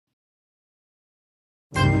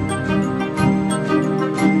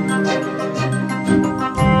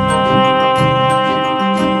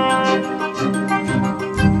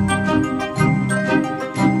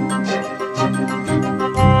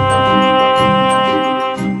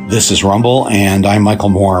This is Rumble, and I'm Michael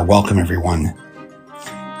Moore. Welcome, everyone.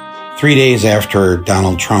 3 days after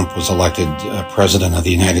Donald Trump was elected President of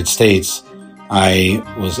the United States, I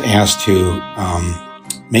was asked to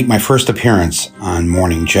make my first appearance on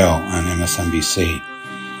Morning Joe on MSNBC.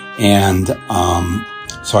 And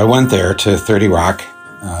so I went there to 30 Rock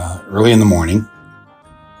early in the morning,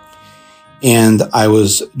 and I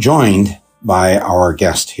was joined by our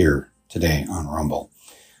guest here today on Rumble.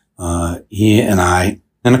 He and I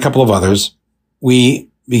and a couple of others, we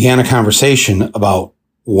began a conversation about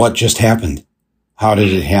what just happened. How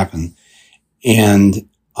did it happen? And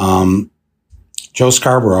Joe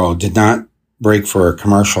Scarborough did not break for a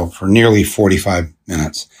commercial for nearly 45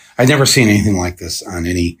 minutes. I'd never seen anything like this on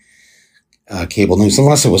any cable news,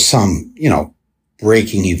 unless it was some,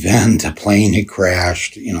 breaking event. A plane had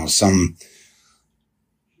crashed,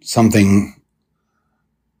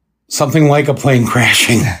 something like a plane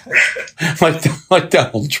crashing, like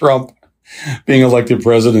Donald Trump being elected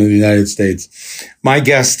president of the United States. My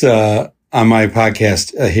guest on my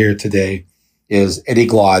podcast here today is Eddie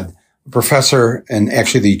Glaude, professor and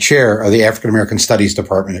actually the chair of the African American Studies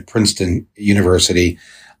Department at Princeton University,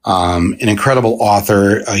 an incredible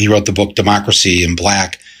author. He wrote the book Democracy in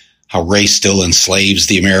Black, How Race Still Enslaves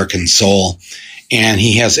the American Soul. And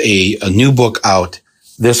he has a new book out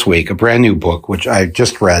this week, a brand new book, which I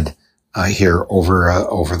just read here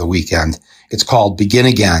over the weekend. It's called Begin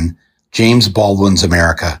Again, James Baldwin's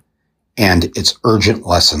America and Its Urgent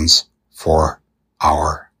Lessons for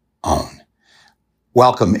Our Own.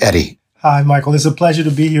 Welcome, Eddie. Hi, Michael. It's a pleasure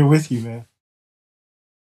to be here with you, man.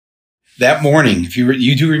 That morning, if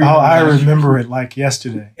you do remember. Oh, I remember it like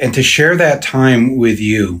yesterday. And to share that time with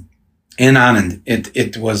you in Anand,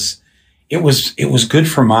 it was good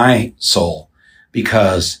for my soul,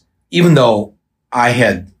 because even though I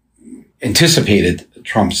had anticipated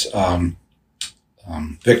Trump's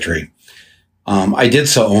victory, I did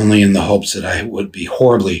so only in the hopes that I would be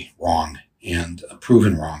horribly wrong and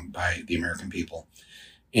proven wrong by the American people.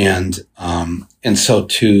 And so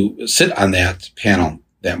to sit on that panel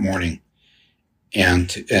that morning and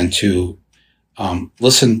to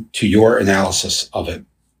listen to your analysis of it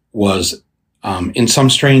was in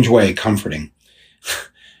some strange way comforting.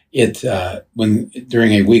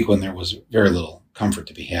 During a week when there was very little comfort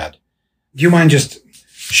to be had. Do you mind just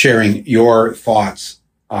sharing your thoughts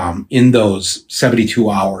in those 72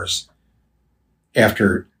 hours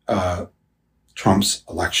after Trump's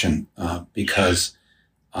election? Because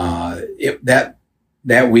that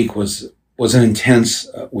week was an intense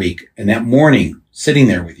week, and that morning sitting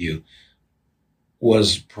there with you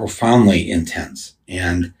was profoundly intense.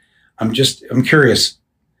 And I'm curious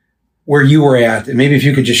where you were at, and maybe if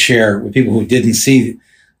you could just share with people who didn't see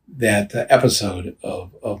that episode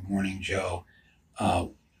of Morning Joe,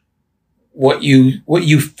 what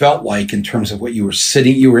you felt like in terms of what you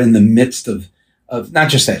were in the midst of not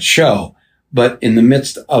just that show, but in the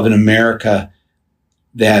midst of an America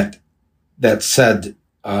that said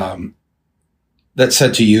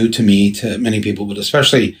to you, to me, to many people, but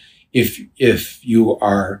especially if you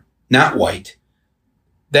are not white,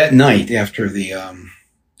 that night after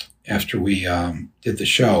we did the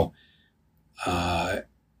show,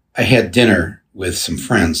 I had dinner with some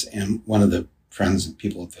friends, and one of the friends and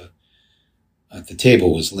people at the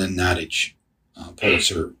table was Lynn Nottage,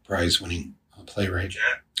 Pulitzer Prize-winning playwright,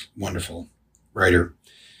 wonderful writer,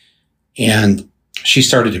 and she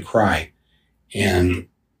started to cry, and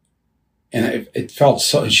it felt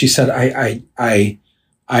so. She said, "I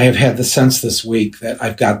have had the sense this week that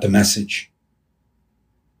I've got the message.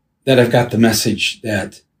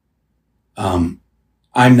 That I'm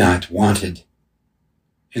not wanted,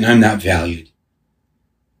 and I'm not valued,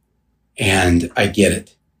 and I get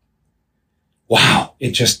it." Wow.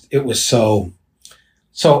 It was so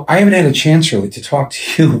I haven't had a chance really to talk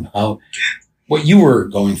to you about what you were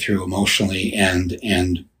going through emotionally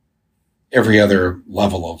and every other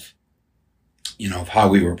level of, of how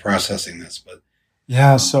we were processing this. But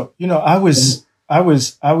yeah, so, I was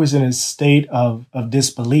in a state of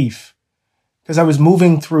disbelief, because I was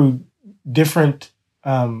moving through different,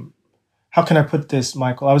 how can I put this,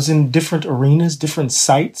 Michael? I was in different arenas, different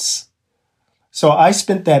sites. So I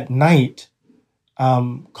spent that night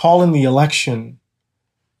calling the election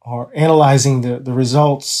or analyzing the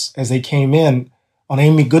results as they came in on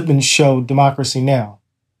Amy Goodman's show, Democracy Now!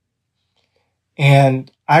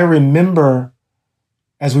 And I remember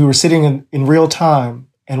as we were sitting in real time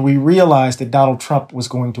and we realized that Donald Trump was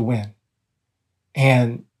going to win.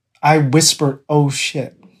 And I whispered, "Oh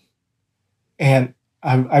shit." And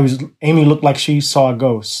Amy looked like she saw a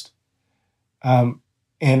ghost.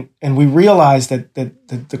 And we realized that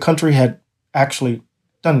the country had actually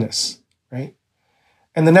done this, right?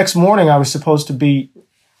 And the next morning, I was supposed to be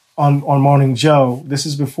on Morning Joe. This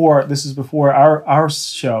is before our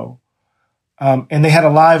show, and they had a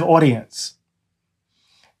live audience,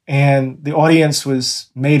 and the audience was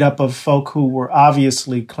made up of folk who were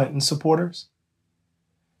obviously Clinton supporters,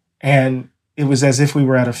 and it was as if we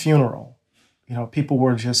were at a funeral. You know, people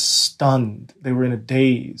were just stunned. They were in a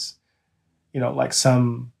daze. You know, like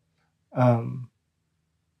some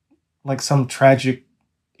tragic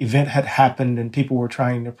event had happened, and people were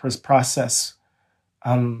trying to process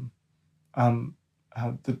the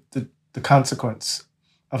consequence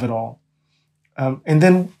of it all. And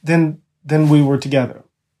then we were together.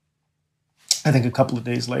 I think a couple of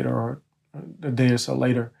days later, or a day or so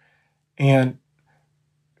later, and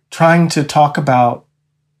trying to talk about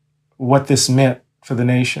what this meant for the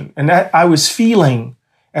nation. And I was feeling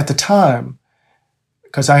at the time,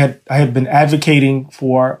 because I had been advocating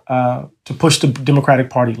for to push the Democratic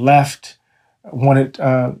Party left, wanted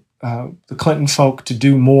the Clinton folk to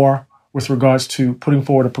do more with regards to putting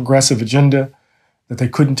forward a progressive agenda, that they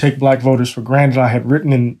couldn't take Black voters for granted. I had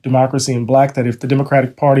written in Democracy in Black that if the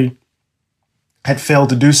Democratic Party had failed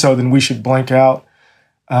to do so, then we should blank out,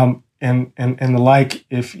 and the like,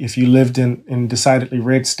 if you lived in decidedly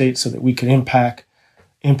red states, so that we could impact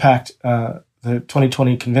the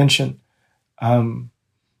 2020 convention.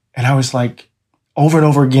 And I was like, over and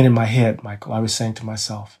over again in my head, Michael, I was saying to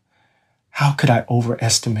myself, how could I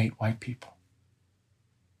overestimate white people?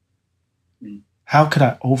 How could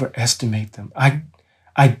I overestimate them? I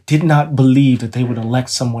did not believe that they would elect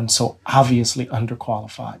someone so obviously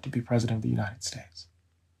underqualified to be president of the United States.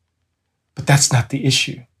 But that's not the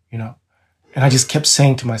issue, you know? And I just kept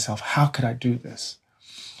saying to myself, how could I do this?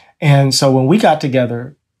 And so when we got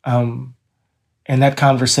together, and that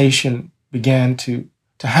conversation began to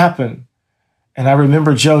happen, and I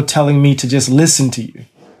remember Joe telling me to just listen to you,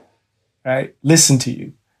 right? Listen to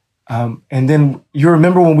you. And then you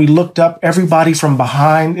remember when we looked up, everybody from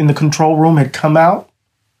behind in the control room had come out.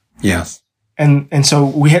 Yes. And so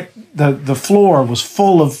we had, the floor was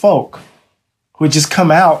full of folk who had just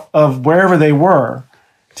come out of wherever they were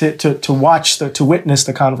to watch to witness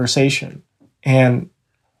the conversation. And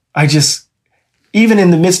I just, even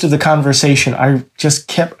in the midst of the conversation, I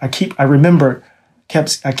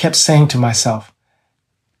kept saying to myself,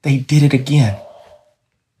 they did it again.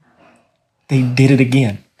 They did it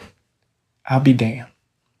again. I'll be damned.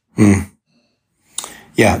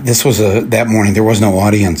 Yeah, this was that morning. There was no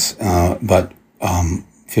audience, but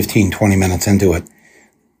 15, 20 minutes into it,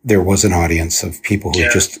 there was an audience of people who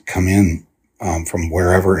had just come in from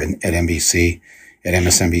wherever at NBC, at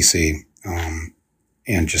MSNBC,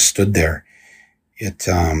 and just stood there.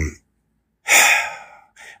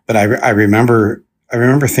 But I remember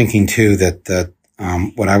thinking too that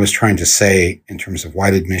what I was trying to say in terms of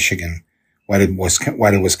why did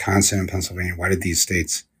Wisconsin and Pennsylvania, why did these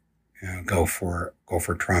states go for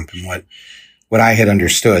Trump, and what I had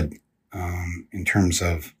understood in terms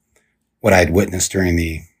of what I had witnessed during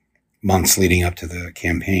the months leading up to the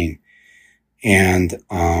campaign, and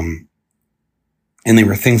they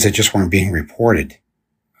were things that just weren't being reported,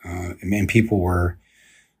 and people were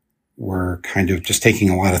kind of just taking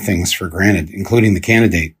a lot of things for granted, including the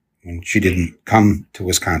candidate. When she didn't come to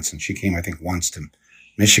Wisconsin, she came, I think, once to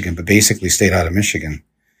Michigan, but basically stayed out of Michigan.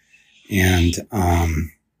 And,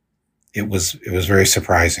 it was very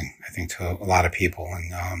surprising, I think, to a lot of people,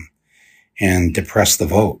 and depressed the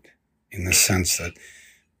vote in the sense that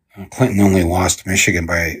Clinton only lost Michigan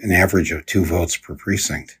by an average of 2 votes per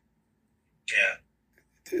precinct. Yeah.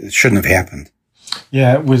 It shouldn't have happened.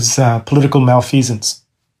 Yeah, it was political malfeasance.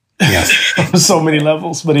 Yes. On so many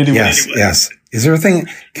levels, but anyway. Yes. Is there a thing,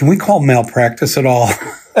 can we call malpractice at all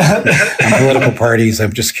on political parties?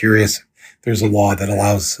 I'm just curious. There's a law that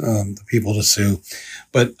allows the people to sue.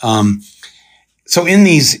 But so in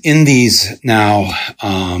these now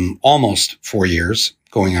almost 4 years,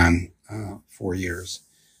 going on 4 years,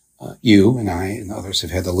 you and I and others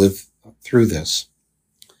have had to live through this.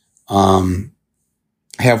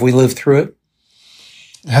 Have we lived through it?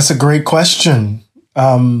 That's a great question.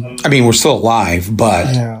 I mean, we're still alive, but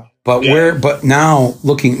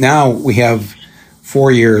now we have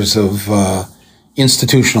 4 years of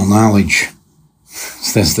institutional knowledge,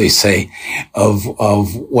 as they say, of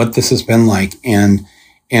what this has been like, and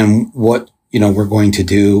what we're going to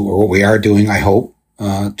do, or what we are doing, I hope,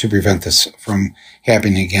 to prevent this from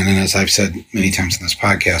happening again. And as I've said many times in this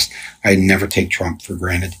podcast, I never take Trump for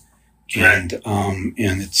granted, and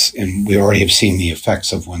we already have seen the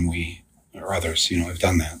effects of when we or others, have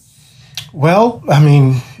done that. Well, I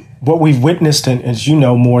mean, what we've witnessed, and as you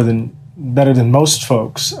know better than most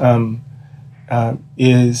folks,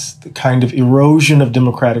 is the kind of erosion of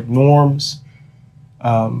democratic norms,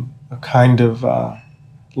 a kind of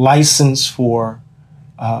license for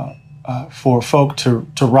folk to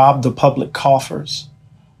rob the public coffers.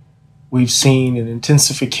 We've seen an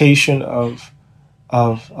intensification of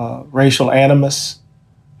racial animus.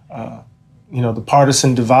 The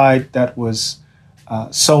partisan divide that was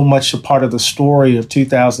so much a part of the story of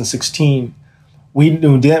 2016. We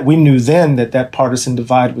knew then that partisan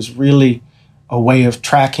divide was really a way of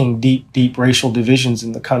tracking deep racial divisions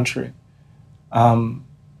in the country. The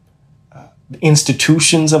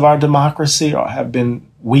institutions of our democracy have been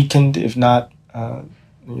weakened, if not, how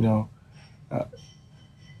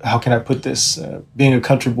can I put this? Being a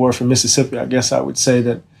country boy from Mississippi, I guess I would say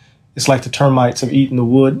that it's like the termites have eaten the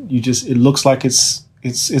wood. It looks like it's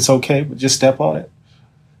okay, but just step on it,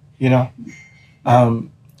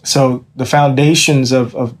 So the foundations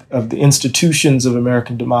of the institutions of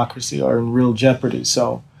American democracy are in real jeopardy.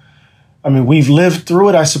 So, we've lived through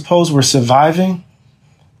it. I suppose we're surviving,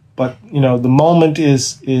 but the moment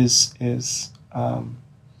is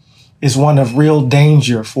one of real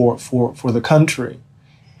danger for the country.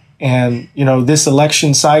 And this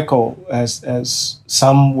election cycle, as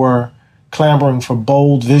some were clamoring for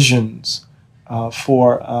bold visions,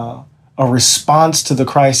 for a response to the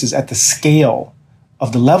crisis at the scale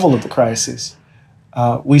of the level of the crisis,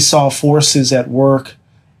 we saw forces at work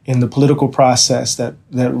in the political process that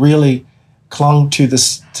really clung to the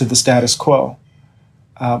status quo.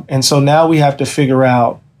 And so now we have to figure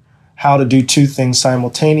out how to do two things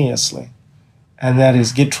simultaneously, and that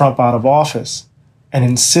is get Trump out of office and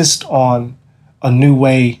insist on a new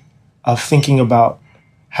way of thinking about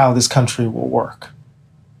how this country will work.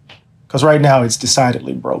 Because right now it's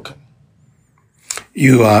decidedly broken.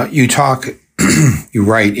 You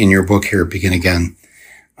write in your book here, Begin Again,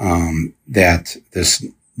 that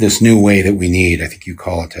this new way that we need, I think you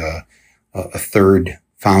call it a third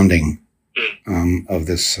founding of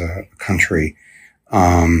this country.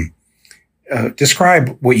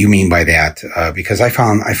 Describe what you mean by that, because I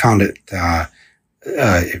found it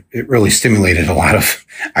it really stimulated a lot of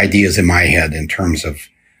ideas in my head in terms of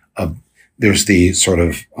there's the sort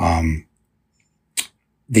of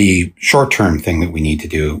the short-term thing that we need to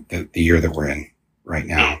do the year that we're in right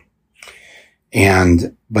now.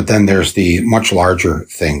 But then there's the much larger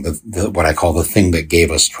thing, the what I call the thing that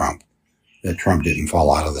gave us Trump, that Trump didn't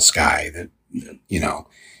fall out of the sky, that,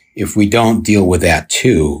 if we don't deal with that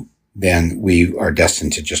too, then we are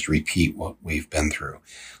destined to just repeat what we've been through.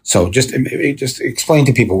 So just explain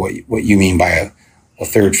to people what you mean by a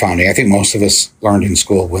third founding. I think most of us learned in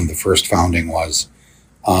school when the first founding was,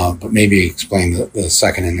 but maybe explain the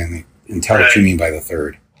second and tell what you mean by the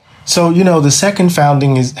third. So, the second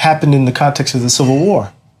founding happened in the context of the Civil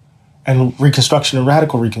War and Reconstruction and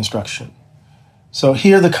radical Reconstruction. So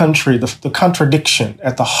here the country, the contradiction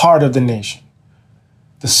at the heart of the nation,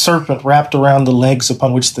 the serpent wrapped around the legs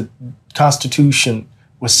upon which the Constitution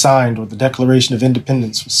was signed, or the Declaration of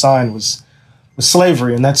Independence was signed, was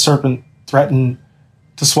slavery. And that serpent threatened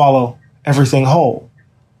to swallow everything whole.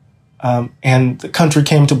 And the country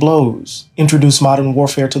came to blows, introduced modern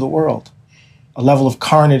warfare to the world, a level of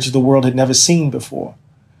carnage the world had never seen before,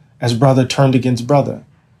 as brother turned against brother,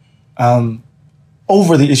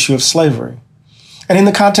 over the issue of slavery. And in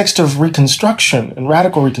the context of Reconstruction and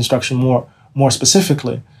radical Reconstruction more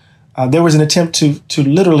specifically, there was an attempt to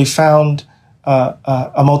literally found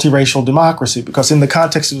a multiracial democracy, because in the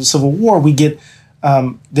context of the Civil War, we get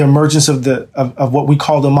the emergence of what we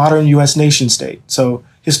call the modern U.S. nation state. So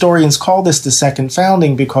historians call this the second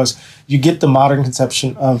founding because you get the modern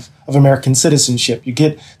conception of American citizenship. You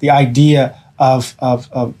get the idea of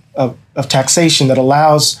taxation that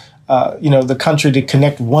allows the country to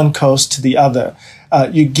connect one coast to the other.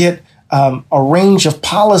 You get a range of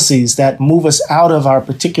policies that move us out of our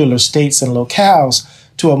particular states and locales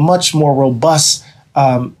to a much more robust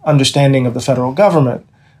understanding of the federal government.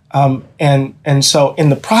 And so in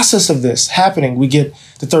the process of this happening, we get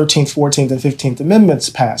the 13th, 14th, and 15th Amendments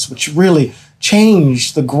passed, which really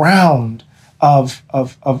changed the ground of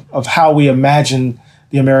how we imagine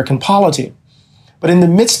the American polity. But in the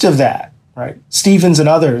midst of that, right, Stevens and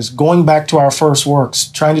others going back to our first works,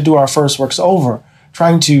 trying to do our first works over,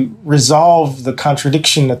 trying to resolve the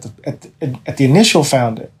contradiction at the initial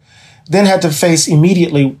founding, then had to face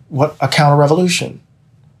immediately a counter-revolution,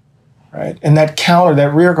 right? And that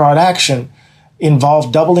rearguard action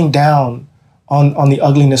involved doubling down on the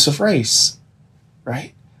ugliness of race,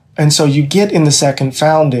 right? And so you get in the second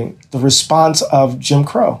founding the response of Jim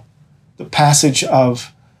Crow, the passage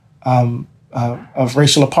of racial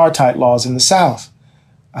apartheid laws in the South.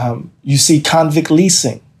 You see convict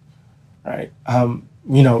leasing, right?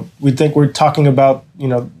 We think we're talking about,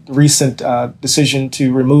 the recent decision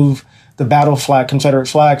to remove the battle flag, Confederate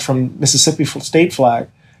flag from Mississippi state flag,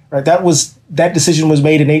 right? That decision was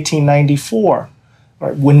made in 1894,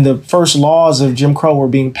 right? When the first laws of Jim Crow were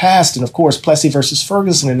being passed, and of course, Plessy versus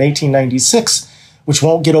Ferguson in 1896, which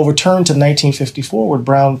won't get overturned to 1954 with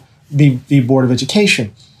Brown v. Board of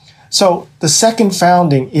Education. So the second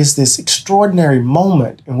founding is this extraordinary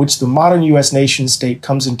moment in which the modern U.S. nation state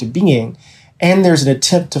comes into being, and there's an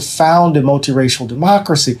attempt to found a multiracial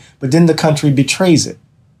democracy, but then the country betrays it.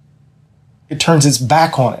 It turns its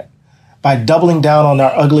back on it by doubling down on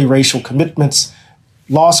our ugly racial commitments.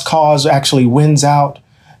 Lost cause actually wins out.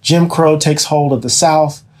 Jim Crow takes hold of the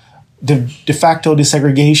South. De facto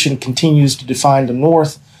desegregation continues to define the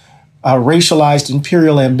North. Racialized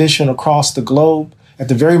imperial ambition across the globe. At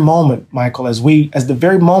the very moment, Michael, as the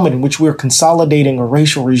very moment in which we're consolidating a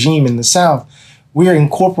racial regime in the South, we're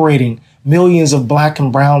incorporating millions of black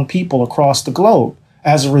and brown people across the globe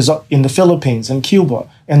as a result in the Philippines and Cuba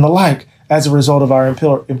and the like as a result of our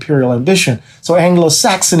imperial ambition. So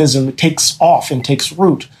Anglo-Saxonism takes off and takes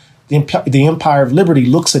root. The Empire of Liberty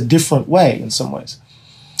looks a different way in some ways.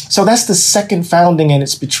 So that's the second founding and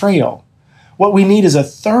its betrayal. What we need is a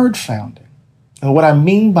third founding. And what I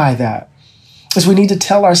mean by that is we need to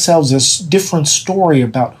tell ourselves a different story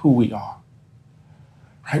about who we are.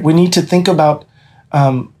 Right? We need to think about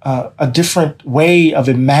a different way of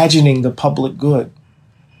imagining the public good.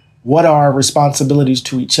 What are our responsibilities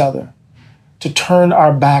to each other? To turn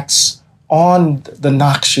our backs on the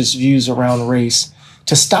noxious views around race,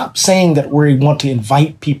 to stop saying that we want to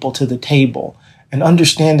invite people to the table and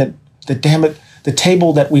understand that, damn it, the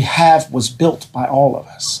table that we have was built by all of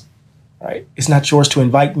us, right? It's not yours to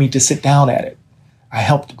invite me to sit down at it. I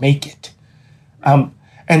helped make it.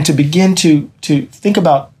 And to begin to think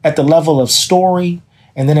about at the level of story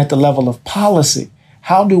and then at the level of policy,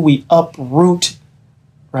 how do we uproot,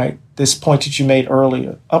 right, this point that you made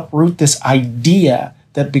earlier, uproot this idea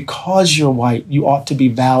that because you're white, you ought to be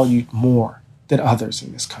valued more than others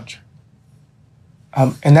in this country.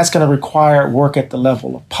 And that's going to require work at the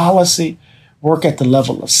level of policy, work at the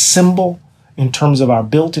level of symbol in terms of our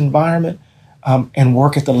built environment, and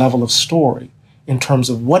work at the level of story in terms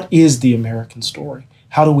of what is the American story?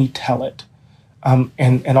 How do we tell it?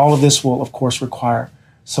 And all of this will, of course, require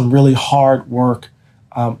some really hard work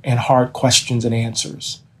and hard questions and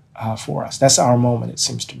answers for us. That's our moment, it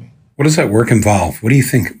seems to me. What does that work involve? What do you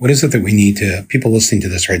think? What is it that we need to, people listening to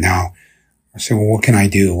this right now are saying, well, what can I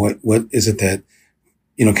do? What is it that,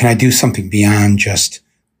 can I do something beyond just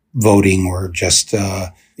voting or just,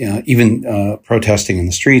 even protesting in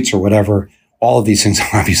the streets or whatever? All of these things,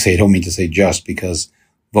 obviously, I don't mean to say just because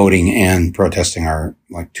voting and protesting are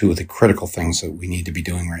like two of the critical things that we need to be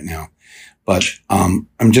doing right now. But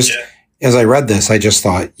as I read this, I just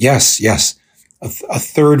thought, yes, a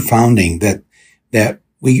third founding that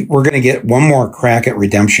we're going to get one more crack at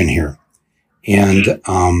redemption here. And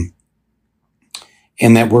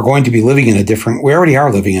that we're going to be living in we already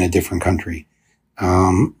are living in a different country.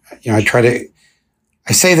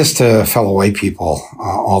 I say this to fellow white people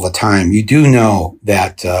all the time. You do know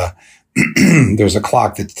that there's a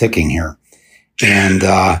clock that's ticking here. And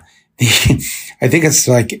I think it's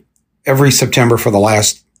like every September for the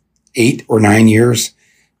last 8 or 9 years,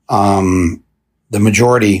 the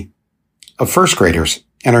majority of first graders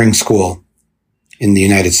entering school in the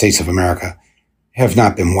United States of America have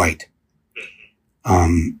not been white.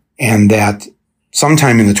 And that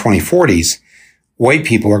sometime in the 2040s, white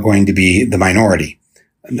people are going to be the minority.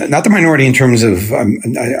 Not the minority in terms of,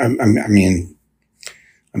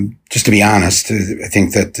 just to be honest, I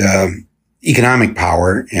think that economic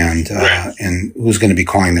power and who's going to be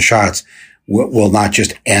calling the shots will not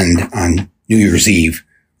just end on New Year's Eve,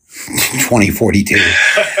 2042.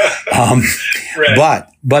 Right.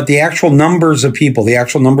 But the actual numbers of people, the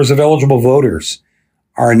actual numbers of eligible voters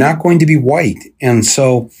are not going to be white. And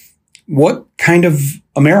so what kind of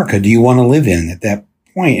America do you want to live in at that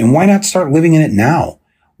point? And why not start living in it now?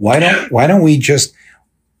 Why don't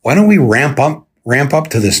we ramp up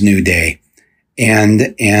to this new day? And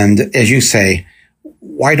as you say,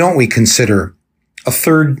 why don't we consider a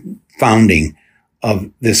third founding of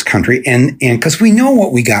this country? And because we know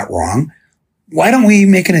what we got wrong, why don't we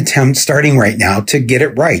make an attempt starting right now to get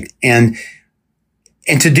it right? And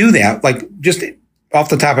to do that, like just off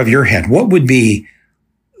the top of your head, what would be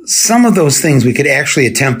some of those things we could actually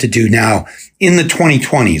attempt to do now in the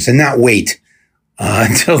 2020s and not wait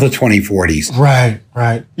until the 2040s? Right.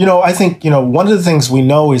 I think, one of the things we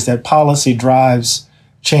know is that policy drives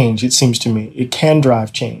change, it seems to me. It can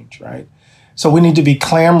drive change, right? So we need to be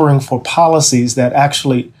clamoring for policies that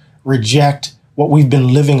actually reject what we've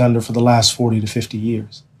been living under for the last 40 to 50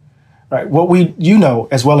 years. Right? You know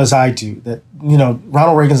as well as I do that,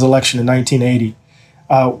 Ronald Reagan's election in 1980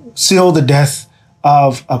 sealed the death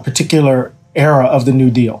of a particular era of the New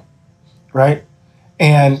Deal, right?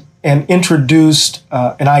 And introduced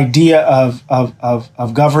an idea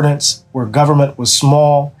of governance where government was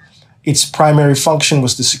small. Its primary function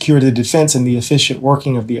was to secure the defense and the efficient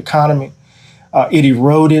working of the economy. It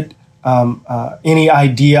eroded any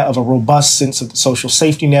idea of a robust sense of the social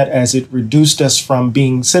safety net as it reduced us from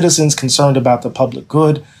being citizens concerned about the public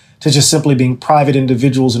good to just simply being private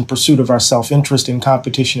individuals in pursuit of our self-interest in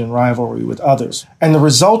competition and rivalry with others. And the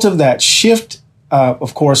result of that shift,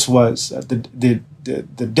 of course, was the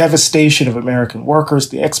devastation of American workers,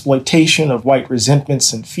 the exploitation of white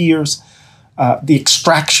resentments and fears, the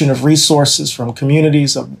extraction of resources from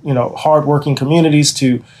communities of hardworking communities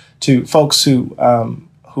to folks who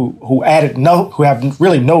have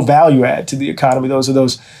really no value add to the economy. Those are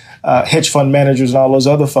those hedge fund managers and all those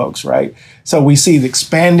other folks, right? So we see the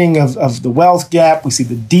expanding of the wealth gap. We see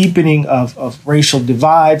the deepening of racial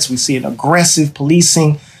divides. We see an aggressive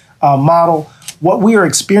policing model. What we are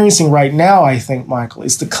experiencing right now, I think, Michael,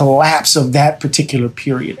 is the collapse of that particular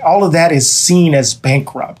period. All of that is seen as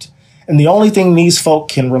bankrupt. And the only thing these folk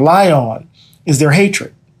can rely on is their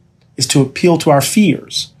hatred, is to appeal to our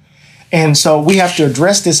fears. And so we have to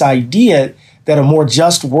address this idea that a more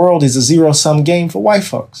just world is a zero-sum game for white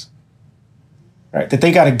folks, right? That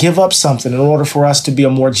they got to give up something in order for us to be a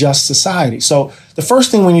more just society. So the first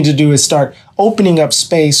thing we need to do is start opening up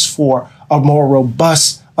space for a more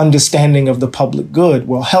robust understanding of the public good.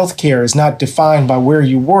 Well, healthcare is not defined by where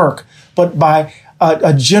you work, but by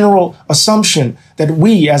a general assumption that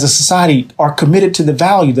we as a society are committed to the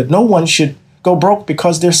value that no one should go broke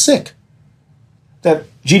because they're sick, that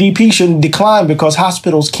GDP shouldn't decline because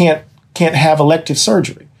hospitals can't have elective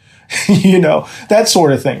surgery, that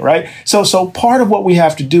sort of thing, right? So part of what we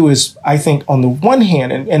have to do is, I think, on the one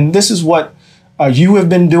hand, and this is what you have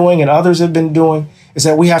been doing and others have been doing, is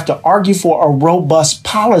that we have to argue for a robust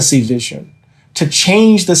policy vision to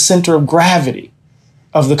change the center of gravity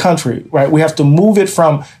of the country, right? We have to move it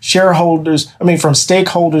from stakeholders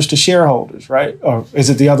to shareholders, right? Or is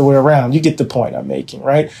it the other way around? You get the point I'm making,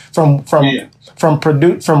 right? From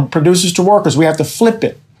producers to workers, we have to flip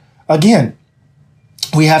it. Again,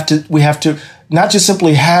 we have to not just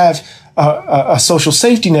simply have a social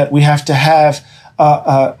safety net. We have to have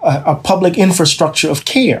a public infrastructure of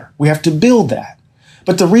care. We have to build that.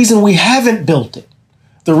 But the reason we haven't built it,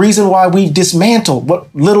 the reason why we've dismantled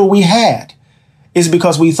what little we had, is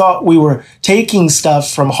because we thought we were taking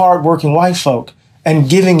stuff from hardworking white folk and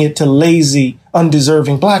giving it to lazy,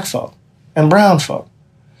 undeserving black folk and brown folk.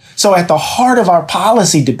 So at the heart of our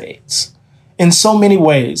policy debates, in so many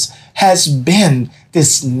ways, has been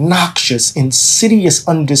this noxious, insidious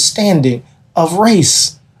understanding of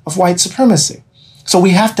race, of white supremacy. So we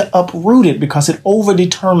have to uproot it because it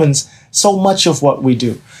overdetermines so much of what we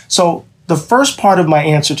do. So the first part of my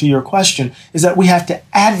answer to your question is that we have to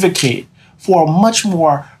advocate for a much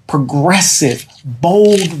more progressive,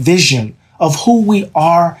 bold vision of who we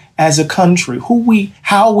are as a country,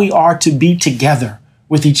 how we are to be together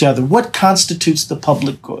with each other, what constitutes the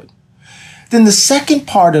public good. Then the second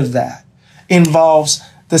part of that involves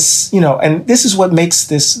this, and this is what makes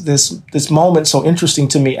this moment so interesting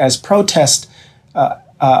to me as protest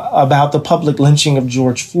about the public lynching of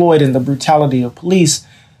George Floyd and the brutality of police,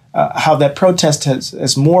 how that protest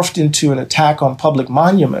has morphed into an attack on public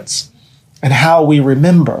monuments and how we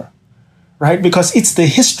remember, right? Because it's the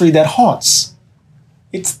history that haunts.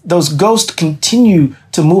 It's those ghosts continue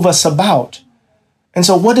to move us about. And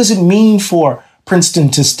so what does it mean for Princeton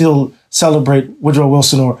to still celebrate Woodrow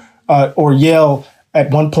Wilson or Yale at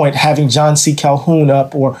one point having John C. Calhoun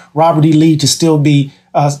up, or Robert E. Lee to still be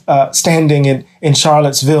standing in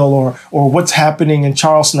Charlottesville, or what's happening in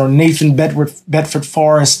Charleston, or Nathan Bedford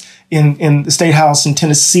Forrest in the State House in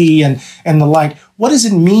Tennessee and the like? What does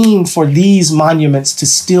it mean for these monuments to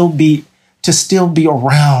still be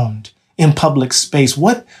around in public space?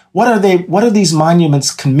 What are these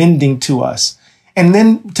monuments commending to us? And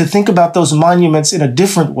then to think about those monuments in a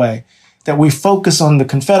different way, that we focus on the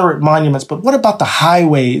Confederate monuments, but what about the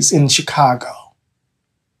highways in Chicago?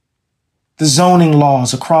 The zoning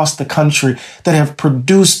laws across the country that have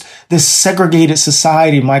produced this segregated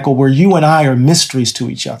society, Michael, where you and I are mysteries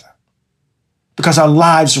to each other because our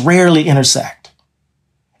lives rarely intersect.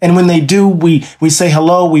 And when they do, we say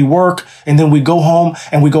hello, we work, and then we go home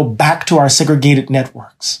and we go back to our segregated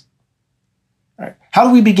networks. Right? How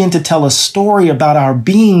do we begin to tell a story about our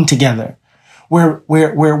being together where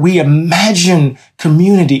we imagine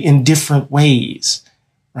community in different ways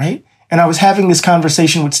right? And I was having this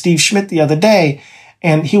conversation with Steve Schmidt the other day,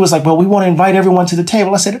 and he was like, well, we want to invite everyone to the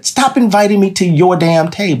table. I said, stop inviting me to your damn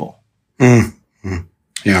table.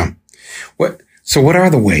 Yeah. What are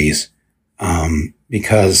the ways?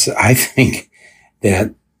 Because I think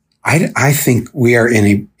that I think we are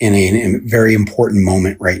in a very important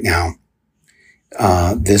moment right now.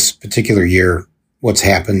 This particular year, what's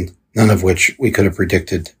happened, none of which we could have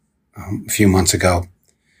predicted a few months ago.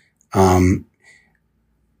 And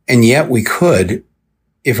yet we could,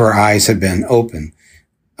 if our eyes had been open.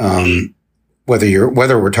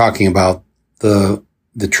 Whether we're talking about the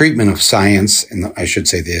treatment of science, and I should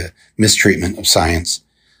say the mistreatment of science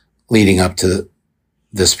leading up to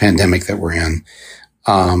this pandemic that we're in,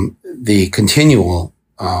 the continual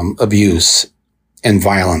abuse and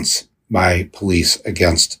violence by police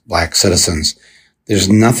against Black citizens. There's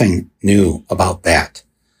nothing new about that.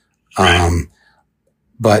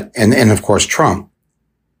 But of course Trump,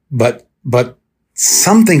 but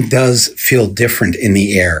something does feel different in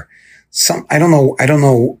the air. I don't know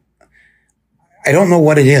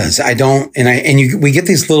what it is. We get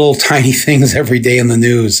these little tiny things every day in the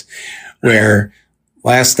news where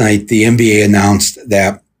last night the NBA announced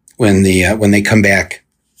that when they come back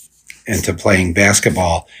into playing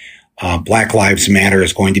basketball, Black Lives Matter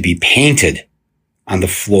is going to be painted on the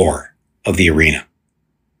floor of the arena.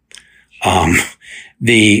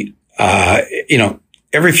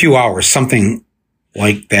 Every few hours, something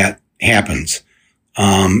like that happens.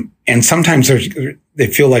 And sometimes they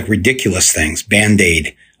feel like ridiculous things.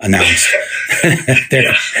 Band-Aid announced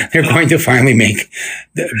they're going to finally make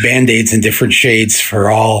Band-Aids in different shades for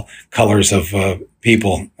all colors of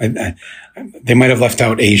people. They might have left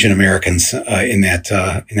out Asian Americans in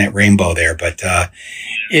that rainbow there, but but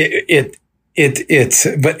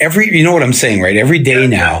you know what I'm saying, right? Every day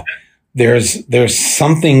now, there's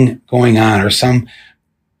something going on, or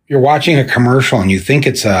you're watching a commercial and you think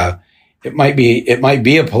it might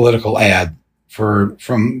be a political ad from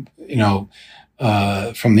the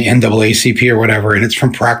NAACP or whatever, and it's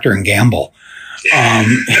from Procter and Gamble.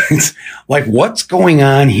 It's like, what's going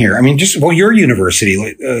on here? I mean, your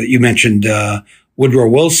university, you mentioned Woodrow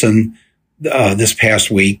Wilson this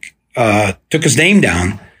past week took his name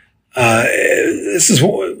down. This is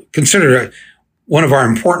considered one of our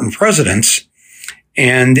important presidents.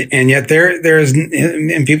 And yet there's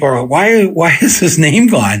people are like, why is his name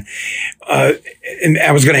gone? And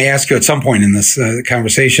I was going to ask you at some point in this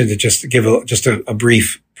conversation to just give a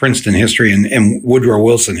brief Princeton history and Woodrow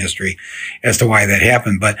Wilson history as to why that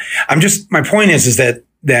happened. But my point is that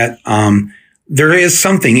there is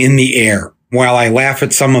something in the air. While I laugh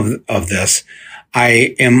at some of this,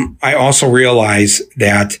 I also realize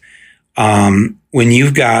that, when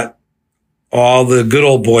you've got all the good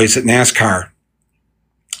old boys at NASCAR,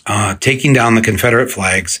 taking down the Confederate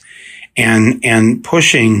flags and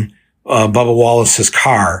pushing Bubba Wallace's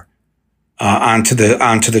car onto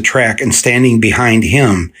the track and standing behind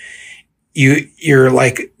him, you're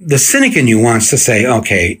like, the cynic in you wants to say,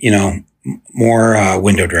 okay, more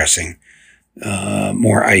window dressing,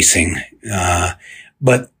 more icing,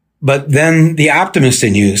 but then the optimist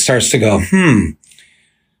in you starts to go,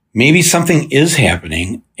 maybe something is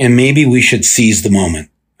happening, and maybe we should seize the moment.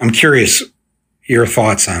 I'm curious your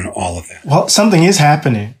thoughts on all of that. Well, something is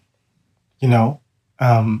happening,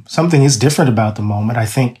 something is different about the moment. I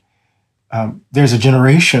think there's a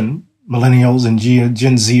generation, millennials and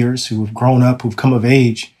Gen Zers, who have grown up, who've come of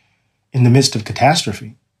age in the midst of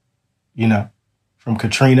catastrophe, from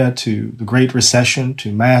Katrina to the Great Recession,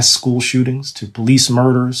 to mass school shootings, to police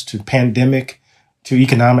murders, to pandemic, to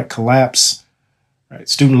economic collapse. Right.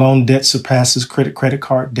 Student loan debt surpasses credit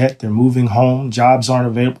card debt. They're moving home. Jobs aren't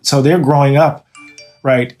available. So they're growing up,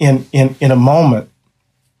 right, in a moment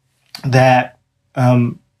that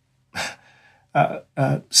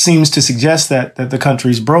seems to suggest that the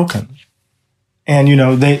country's broken.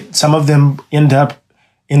 And some of them end up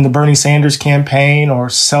in the Bernie Sanders campaign, or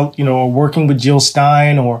working with Jill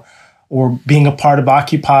Stein, or being a part of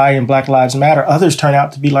Occupy and Black Lives Matter. Others turn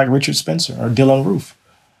out to be like Richard Spencer or Dylan Roof.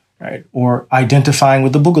 Right, or identifying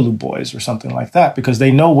with the Boogaloo Boys or something like that, because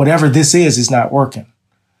they know whatever this is not working.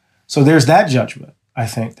 So there's that judgment, I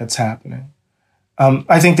think, that's happening.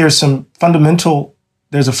 I think there's a fundamental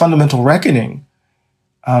reckoning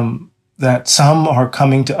that some are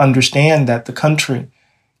coming to understand that the country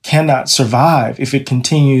cannot survive if it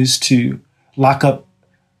continues to lock up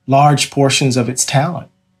large portions of its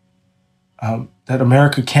talent. That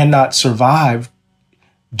America cannot survive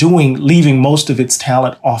leaving most of its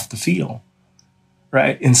talent off the field,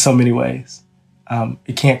 right? In so many ways.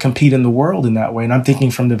 It can't compete in the world in that way. And I'm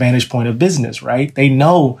thinking from the vantage point of business, right? They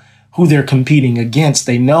know who they're competing against.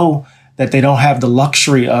 They know that they don't have the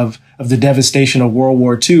luxury of the devastation of World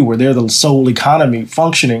War II, where they're the sole economy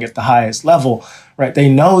functioning at the highest level, right? They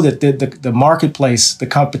know that the marketplace, the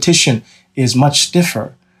competition is much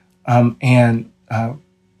stiffer, and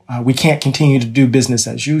we can't continue to do business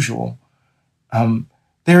as usual.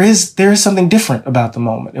 There is something different about the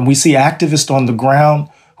moment, and we see activists on the ground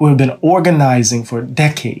who have been organizing for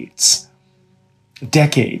decades.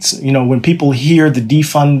 You know, when people hear the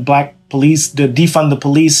defund black police, the defund the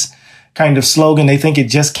police kind of slogan, they think it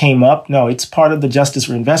just came up. No, it's part of the justice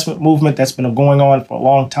reinvestment movement that's been going on for a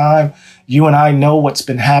long time. You and I know what's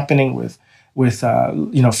been happening with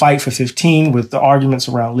Fight for 15, with the arguments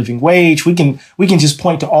around living wage. We can just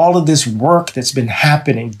point to all of this work that's been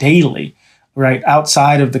happening daily, right,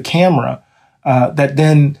 outside of the camera, that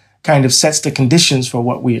then kind of sets the conditions for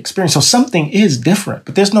what we experience. So something is different,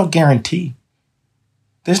 but there's no guarantee.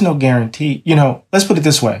 There's no guarantee. You know, let's put it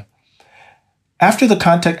this way. After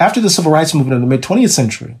the civil rights movement of the mid-20th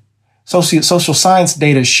century, social science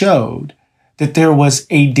data showed that there was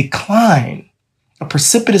a decline, a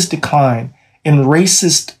precipitous decline in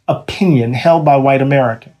racist opinion held by white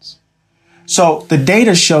Americans. So the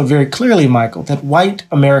data showed very clearly, Michael, that white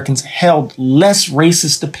Americans held less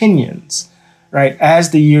racist opinions, right, as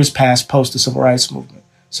the years passed post the civil rights movement.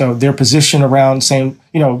 So their position around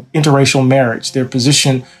interracial marriage, their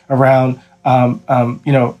position around,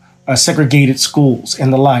 segregated schools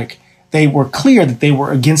and the like, they were clear that they were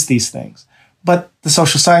against these things. But the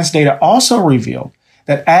social science data also revealed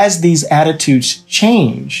that as these attitudes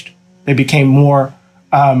changed, they became more,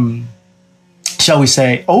 shall we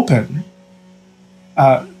say, open.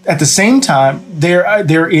 At the same time,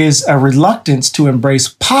 there is a reluctance to embrace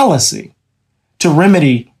policy to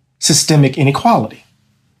remedy systemic inequality.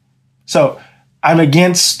 So I'm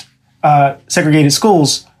against segregated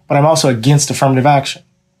schools, but I'm also against affirmative action.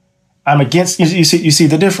 I'm against, you see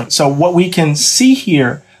the difference. So what we can see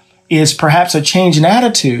here is perhaps a change in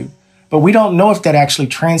attitude, but we don't know if that actually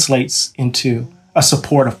translates into a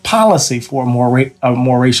support of policy for a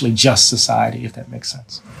more racially just society, if that makes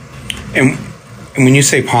sense. And when you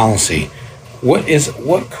say policy, what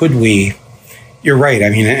could we, you're right. I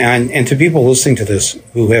mean, and to people listening to this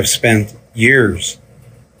who have spent years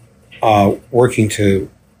working to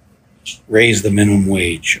raise the minimum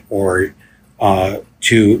wage or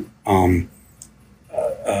to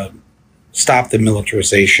stop the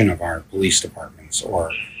militarization of our police departments,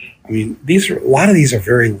 or, I mean, a lot of these are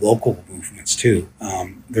very local movements too.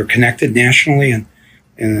 They're connected nationally and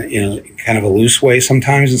in kind of a loose way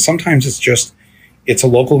sometimes, and sometimes it's a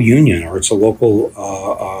local union, or it's a local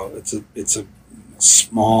it's a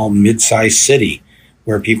small mid-sized city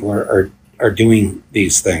where people are doing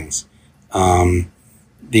these things. I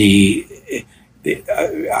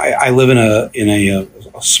live in a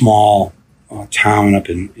small town up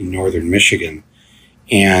in northern Michigan,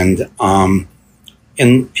 and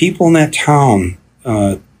people in that town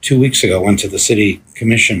 2 weeks ago went to the city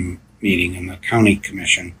commission meeting and the county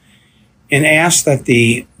commission and asked that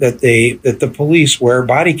the police wear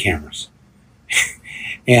body cameras,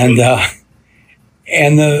 and the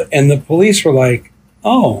police were like,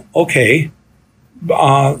 "Oh, okay,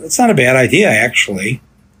 that's not a bad idea, actually."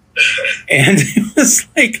 And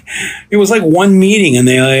it was like one meeting, and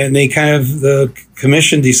they kind of, the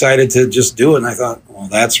commission decided to just do it. And I thought, well,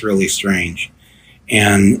 that's really strange.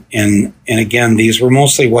 And again, these were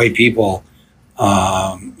mostly white people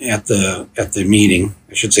at the meeting.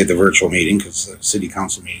 I should say the virtual meeting, because the city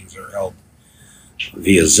council meetings are held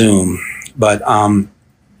via Zoom. But I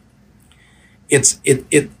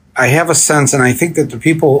have a sense, and I think that the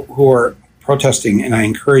people who are protesting, and I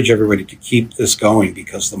encourage everybody to keep this going,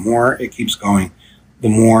 because the more it keeps going, the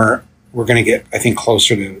more we're going to get, I think,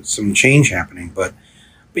 closer to some change happening. But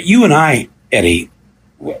you and I, Eddie,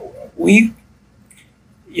 we're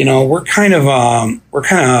kind of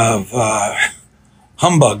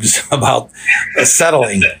humbugs about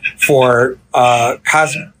settling for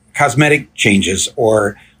cosmetic changes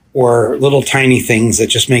or little tiny things that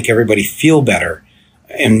just make everybody feel better.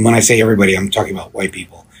 And when I say everybody, I'm talking about white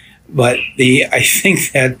people. But I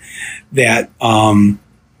think that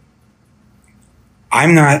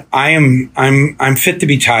I'm fit to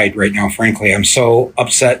be tied right now, frankly. I'm so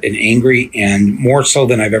upset and angry, and more so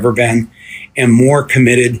than I've ever been, and more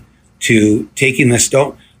committed to taking this.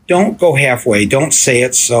 Don't go halfway. Don't say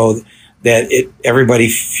it so that everybody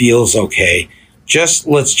feels okay.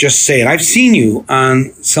 Let's just say it. I've seen you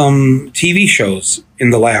on some TV shows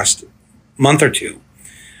in the last month or two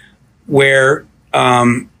where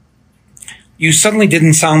you suddenly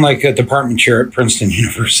didn't sound like a department chair at Princeton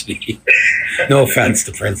University. No offense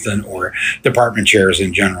to Princeton or department chairs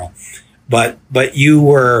in general, but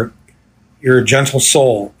you're a gentle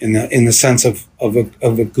soul in the sense of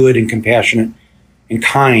a good and compassionate and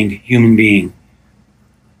kind human being.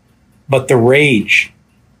 But the rage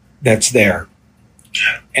that's there,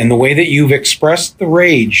 and the way that you've expressed the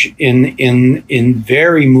rage in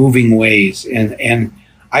very moving ways, and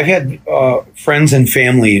I've had friends and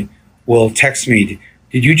family will text me,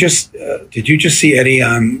 did you just see Eddie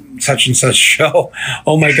on such and such show?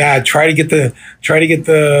 Oh my God, try to get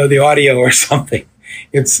the audio or something.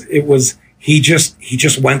 He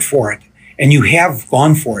just went for it, and you have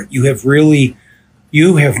gone for it. You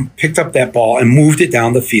have picked up that ball and moved it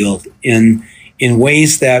down the field in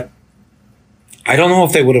ways that I don't know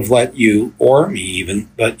if they would have let you, or me even,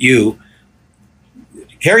 but you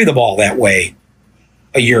carry the ball that way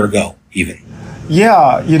a year ago even.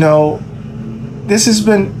 Yeah, this has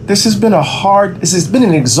been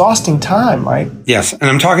an exhausting time, right? Yes, and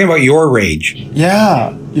I'm talking about your rage. Yeah,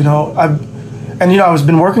 I was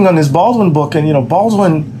been working on this Baldwin book, and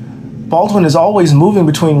Baldwin is always moving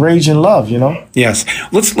between rage and love. Yes,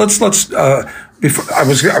 let's. Before I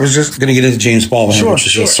was just going to get into James Baldwin, which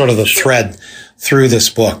is just sort of the thread through this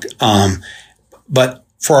book. But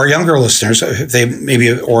for our younger listeners, they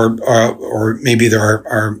maybe or maybe there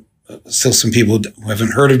are still some people who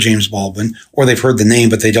haven't heard of James Baldwin, or they've heard the name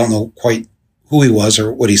but they don't know quite who he was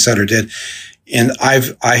or what he said or did. And I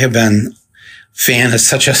have been fan is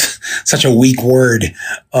such a weak word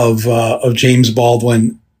of James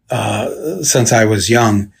Baldwin since I was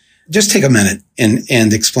young. Just take a minute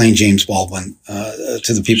and explain James Baldwin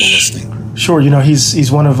to the people listening. Sure.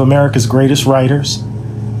 He's one of America's greatest writers.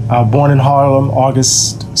 Born in Harlem,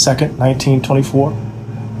 August 2nd, 1924.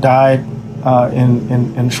 Died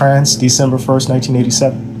in France, December 1st,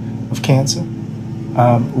 1987, of cancer.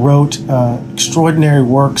 Wrote extraordinary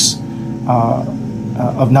works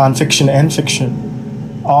of nonfiction and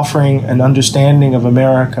fiction, offering an understanding of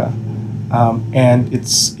America and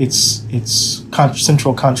its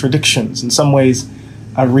central contradictions. In some ways,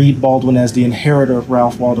 I read Baldwin as the inheritor of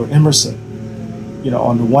Ralph Waldo Emerson.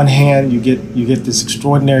 On the one hand, you get this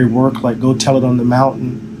extraordinary work like Go Tell It on the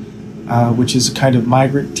Mountain, which is a kind of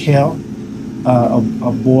migrant tale,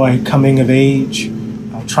 a boy coming of age,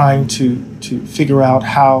 trying to figure out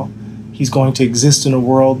how he's going to exist in a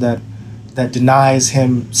world that denies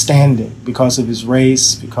him standing because of his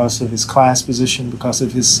race, because of his class position, because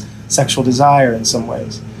of his sexual desire in some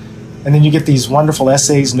ways. And then you get these wonderful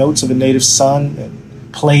essays, Notes of a Native Son, and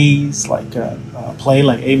plays like a play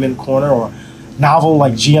like Amen Corner, or novel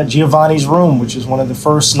like Giovanni's Room, which is one of the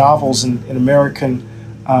first novels in American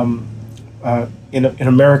in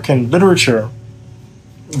American literature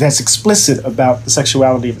that's explicit about the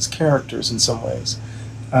sexuality of its characters in some ways.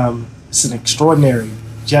 It's an extraordinary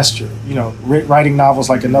gesture, writing novels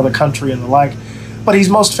like Another Country and the like. But he's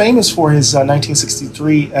most famous for his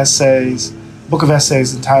 1963 book of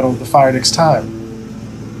essays entitled The Fire Next Time,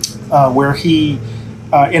 where he,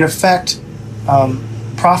 in effect,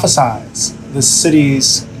 prophesies the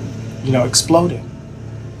city's, exploding,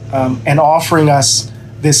 and offering us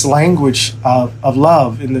this language of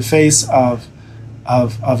love in the face of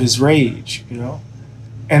his rage,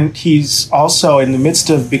 And he's also, in the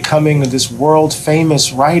midst of becoming this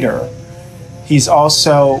world-famous writer, he's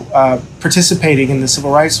also participating in the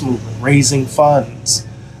civil rights movement, raising funds,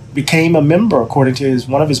 became a member, according to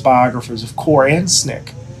one of his biographers, of CORE and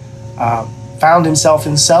SNCC, found himself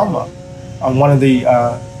in Selma on one of the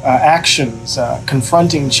actions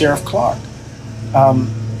confronting Sheriff Clark,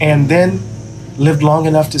 and then lived long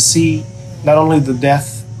enough to see not only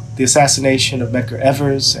the assassination of Medgar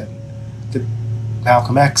Evers and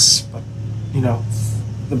Malcolm X, but,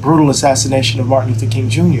 the brutal assassination of Martin Luther King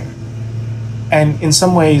Jr. And in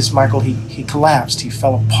some ways, Michael, he collapsed, he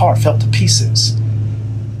fell apart, fell to pieces,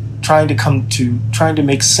 trying to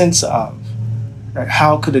make sense of, right,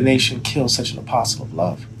 how could a nation kill such an apostle of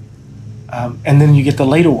love? And then you get the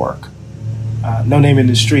later work, No Name in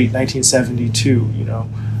the Street, 1972,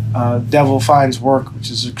 Devil Finds Work, which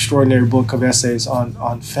is an extraordinary book of essays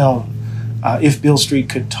on film, If Beale Street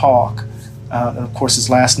Could Talk, and of course his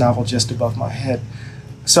last novel, Just Above My Head.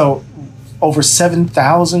 So over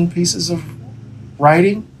 7,000 pieces of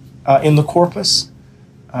writing in the corpus,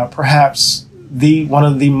 perhaps one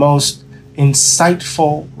of the most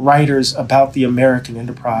insightful writers about the American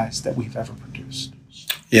enterprise that we've ever produced.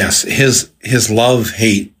 Yes, his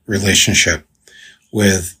love-hate relationship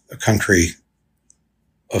with a country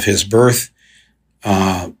of his birth,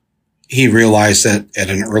 he realized that at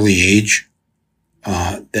an early age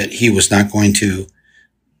that he was not going to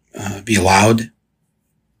be allowed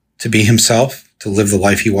to be himself, to live the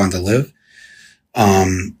life he wanted to live.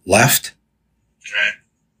 left,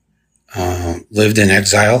 lived in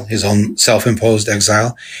exile, his own self-imposed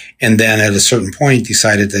exile, and then at a certain point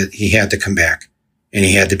decided that he had to come back and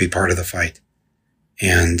he had to be part of the fight.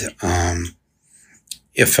 And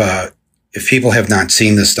if people have not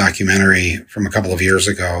seen this documentary from a couple of years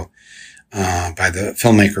ago by the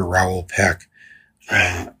filmmaker Raoul Peck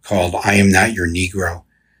called "I Am Not Your Negro,"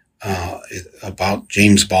 about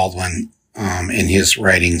James Baldwin and his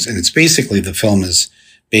writings, and it's basically, the film is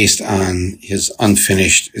based on his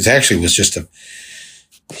unfinished. It actually was just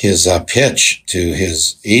his pitch to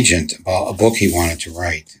his agent about a book he wanted to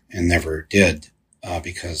write and never did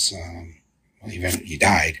because he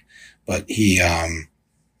died. But he,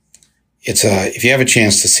 if you have a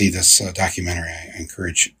chance to see this documentary, I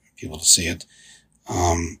encourage people to see it.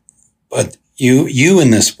 But you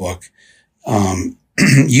in this book,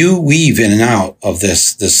 you weave in and out of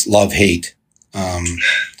this love-hate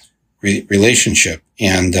relationship,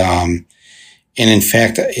 and in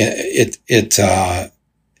fact,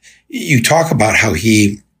 you talk about how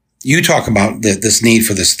you talk about this need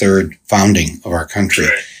for this third founding of our country,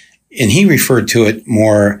 right. And he referred to it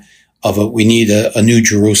more of we need a new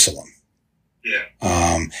Jerusalem.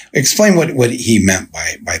 Yeah. Explain what he meant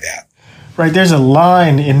by that. Right. There's a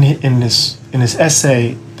line in this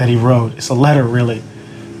essay that he wrote. It's a letter, really,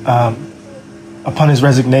 upon his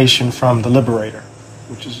resignation from the Liberator,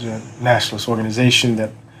 which is a nationalist organization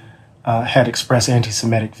that had expressed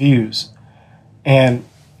anti-Semitic views. And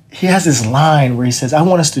he has this line where he says, "I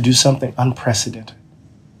want us to do something unprecedented.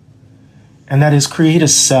 And that is create a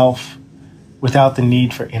self without the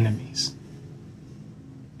need for enemies."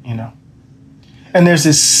 You know? And there's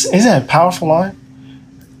this, isn't that a powerful line?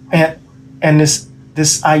 And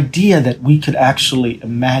this idea that we could actually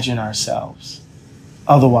imagine ourselves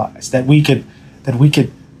otherwise, that we could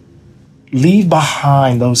leave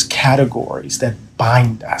behind those categories that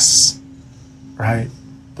bind us, right?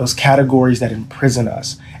 Those categories that imprison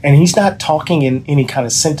us. And he's not talking in any kind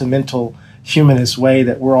of sentimental humanist way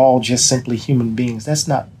that we're all just simply human beings. That's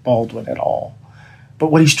not Baldwin at all.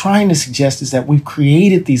 But what he's trying to suggest is that we've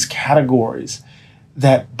created these categories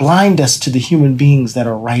that blind us to the human beings that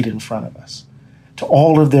are right in front of us, to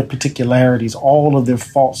all of their particularities, all of their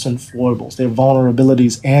faults and foibles, their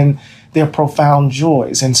vulnerabilities, and their profound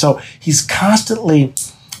joys. And so he's constantly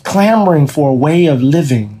clamoring for a way of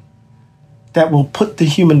living that will put the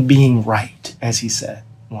human being right, as he said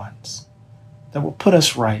once, that will put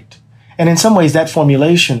us right. And in some ways, that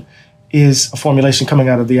formulation is a formulation coming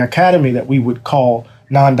out of the academy that we would call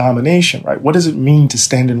non-domination, right? What does it mean to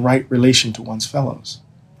stand in right relation to one's fellows,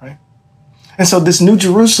 right? And so this New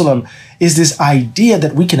Jerusalem is this idea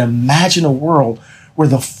that we can imagine a world where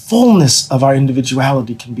the fullness of our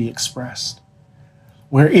individuality can be expressed.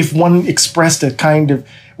 Where if one expressed a kind of,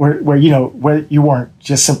 where you weren't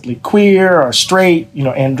just simply queer or straight,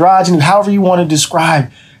 androgynous, however you want to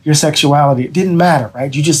describe your sexuality, it didn't matter,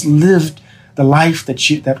 right? You just lived the life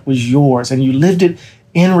that was yours, and you lived it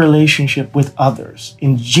in relationship with others,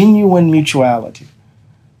 in genuine mutuality.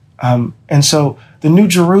 And so the New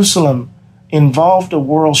Jerusalem involved a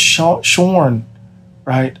world shorn,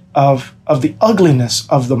 right, of the ugliness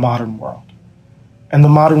of the modern world. And the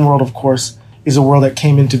modern world, of course, is a world that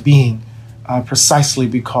came into being precisely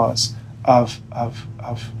because of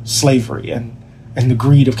slavery and the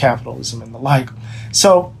greed of capitalism and the like.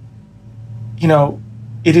 So,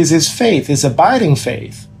 it is his faith, his abiding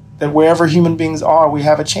faith, that wherever human beings are, we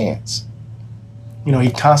have a chance.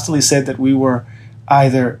 He constantly said that we were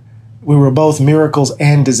both miracles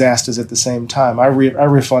and disasters at the same time. I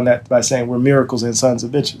riff on that by saying we're miracles and sons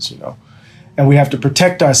of bitches, and we have to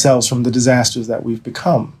protect ourselves from the disasters that we've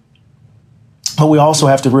become. But we also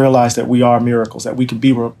have to realize that we are miracles, that we can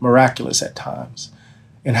be miraculous at times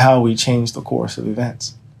in how we change the course of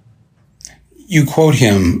events. You quote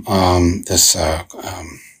him,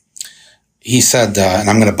 he said, and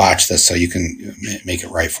I'm going to botch this so you can make it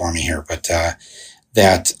right for me here, but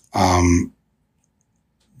that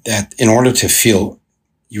in order to feel,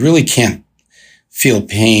 you really can't feel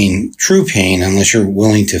pain, true pain, unless you're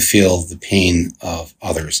willing to feel the pain of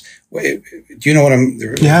others. Do you know what I'm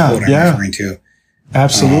referring to?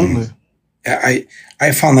 Absolutely.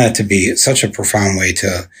 I found that to be such a profound way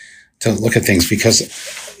to look at things, because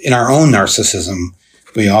in our own narcissism,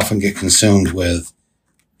 we often get consumed with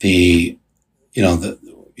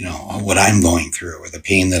what I'm going through, or the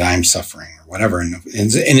pain that I'm suffering, or whatever. And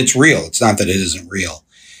it's real. It's not that it isn't real,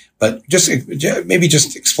 but just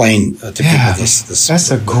explain to people this. That's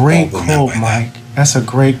a great quote, Mike. That's a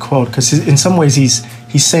great quote, because in some ways he's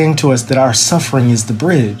saying to us that our suffering is the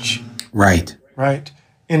bridge. Right. Right.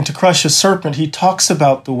 In To Crush a Serpent, he talks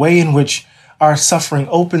about the way in which our suffering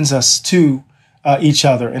opens us to each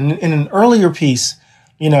other. And in an earlier piece,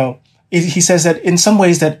 he says that in some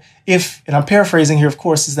ways that if, and I'm paraphrasing here, of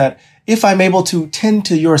course, is that if I'm able to tend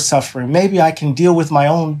to your suffering, maybe I can deal with my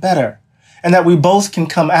own better, and that we both can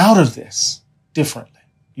come out of this differently,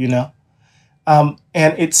 And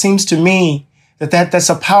it seems to me that's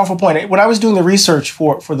a powerful point. When I was doing the research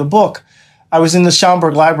for the book, I was in the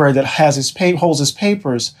Schomburg Library that holds his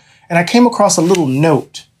papers, and I came across a little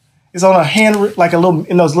note. It's on a hand, like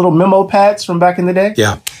in those little memo pads from back in the day.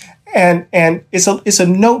 Yeah. And it's a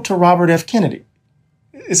note to Robert F. Kennedy.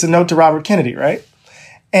 It's a note to Robert Kennedy, right?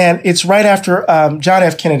 And it's right after John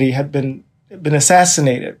F. Kennedy had been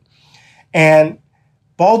assassinated. And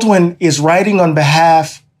Baldwin is writing on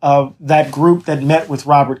behalf of that group that met with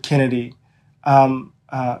Robert Kennedy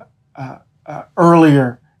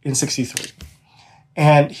earlier in '63.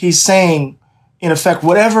 And he's saying, in effect,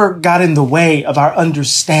 whatever got in the way of our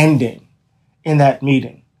understanding in that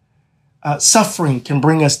meeting, suffering can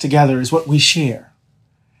bring us together is what we share.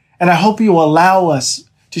 And I hope you will allow us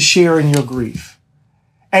to share in your grief.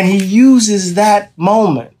 And he uses that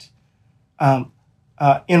moment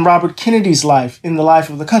in Robert Kennedy's life, in the life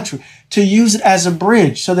of the country, to use it as a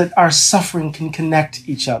bridge so that our suffering can connect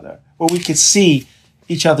each other, where we could see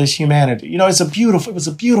each other's humanity. It was a beautiful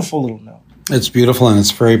little note. It's beautiful and it's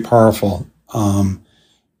very powerful.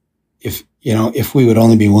 If we would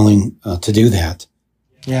only be willing to do that.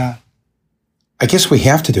 Yeah. I guess we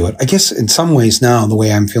have to do it. I guess in some ways now, the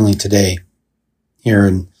way I'm feeling today, here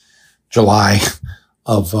in July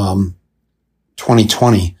of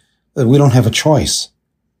 2020, that we don't have a choice.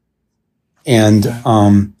 And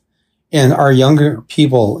our younger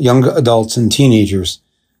people, young adults and teenagers,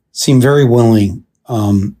 seem very willing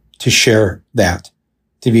to share that,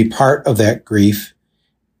 to be part of that grief,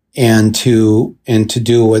 and to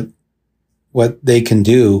do what they can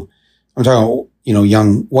do. I'm talking,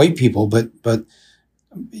 young white people, but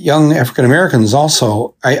young African Americans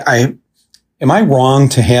also. Am I wrong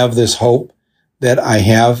to have this hope that I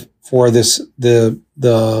have for the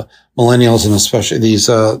millennials, and especially these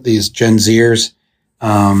Gen Zers,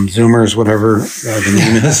 Zoomers, whatever the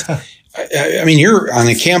name is? I mean, you're on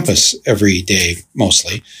a campus every day,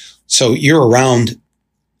 mostly, so you're around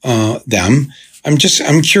them. I'm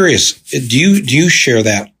curious. Do you share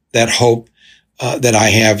that hope that I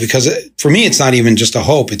have? Because for me, it's not even just a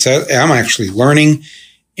hope. I'm actually learning,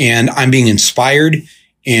 and I'm being inspired,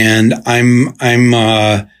 and I'm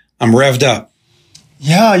revved up.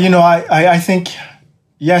 Yeah, I think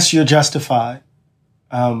yes, you're justified.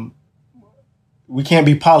 We can't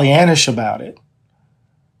be Pollyannish about it,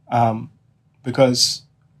 because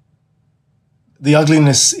the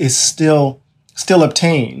ugliness is still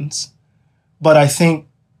obtains. But I think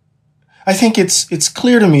it's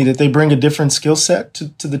clear to me that they bring a different skill set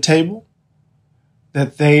to the table,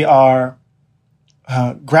 that they are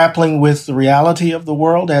grappling with the reality of the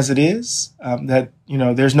world as it is, that,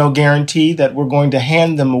 there's no guarantee that we're going to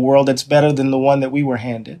hand them a world that's better than the one that we were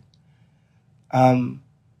handed,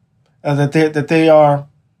 that they are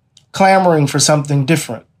clamoring for something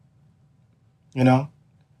different,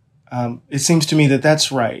 It seems to me that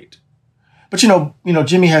that's right. But,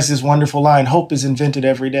 Jimmy has this wonderful line, hope is invented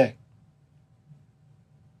every day.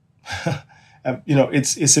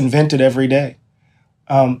 It's invented every day.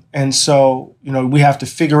 And so, we have to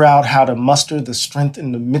figure out how to muster the strength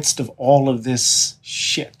in the midst of all of this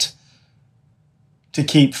shit to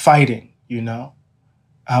keep fighting,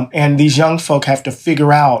 and these young folk have to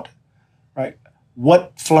figure out, right,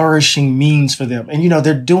 what flourishing means for them. And,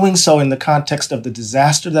 they're doing so in the context of the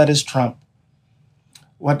disaster that is Trump.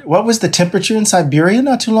 What was the temperature in Siberia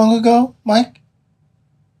not too long ago, Mike?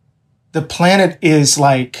 The planet is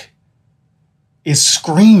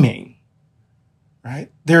screaming,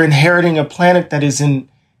 right? They're inheriting a planet that is in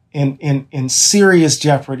serious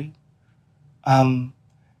jeopardy.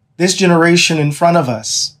 This generation in front of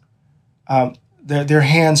us, their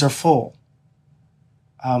hands are full.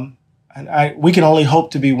 And we can only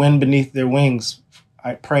hope to be wind beneath their wings,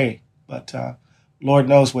 I pray. But Lord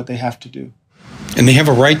knows what they have to do. And they have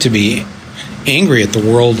a right to be angry at the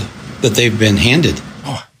world that they've been handed.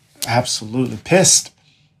 Oh, absolutely. Pissed,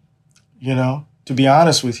 to be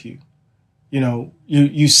honest with you.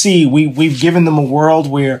 You see, we've given them a world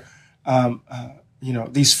where,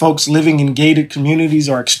 these folks living in gated communities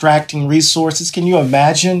are extracting resources. Can you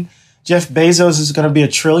imagine Jeff Bezos is going to be a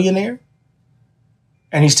trillionaire?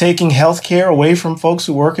 And he's taking health care away from folks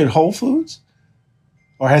who work at Whole Foods?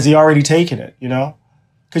 Or has he already taken it,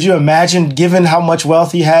 Could you imagine, given how much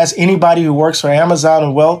wealth he has, anybody who works for Amazon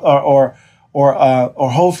or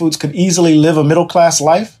Whole Foods could easily live a middle-class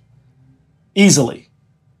life? Easily.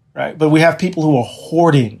 right? But we have people who are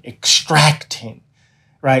hoarding, extracting,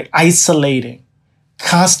 right? Isolating,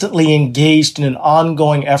 constantly engaged in an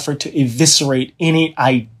ongoing effort to eviscerate any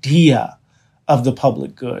idea of the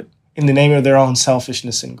public good in the name of their own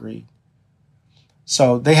selfishness and greed.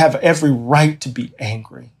 So they have every right to be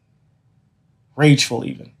angry, rageful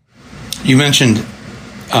even. You mentioned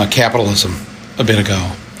capitalism a bit ago.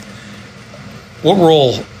 What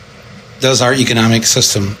role does our economic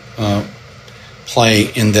system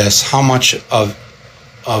play in this? How much of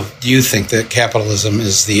do you think that capitalism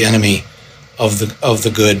is the enemy of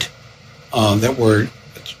the good that we're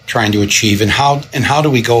trying to achieve, and how do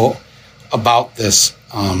we go about this?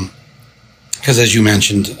 Because as you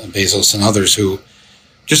mentioned, Bezos and others who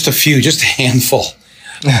just a handful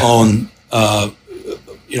own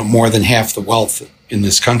more than half the wealth in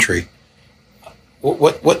this country.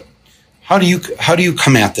 How do you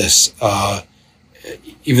come at this?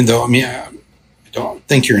 Even though I don't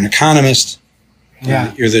think you're an economist.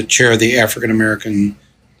 Yeah, you're the chair of the African American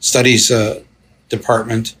Studies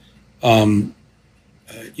Department.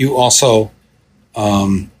 You also,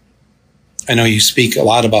 I know you speak a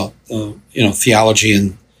lot about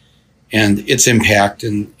theology and its impact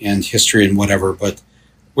and history and whatever. But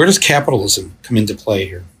where does capitalism come into play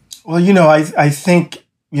here? Well, I think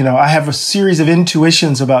I have a series of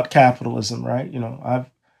intuitions about capitalism, right?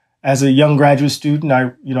 As a young graduate student,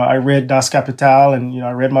 I read Das Kapital and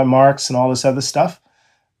I read my Marx and all this other stuff,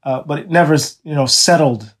 but it never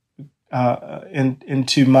settled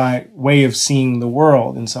into my way of seeing the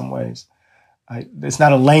world. In some ways, it's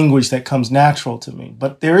not a language that comes natural to me,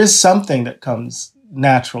 but there is something that comes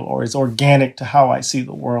natural or is organic to how I see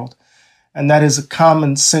the world, and that is a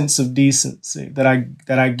common sense of decency that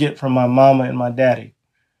I get from my mama and my daddy.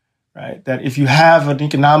 Right? That if you have an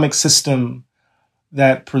economic system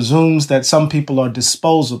that presumes that some people are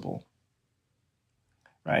disposable,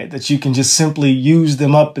 right? That you can just simply use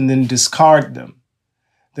them up and then discard them,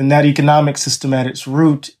 then that economic system at its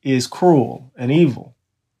root is cruel and evil,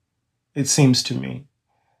 it seems to me.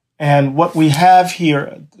 And what we have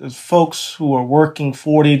here is folks who are working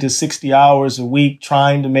 40 to 60 hours a week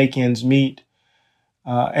trying to make ends meet,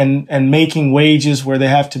 and making wages where they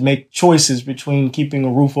have to make choices between keeping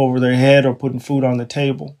a roof over their head or putting food on the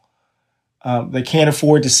table. They can't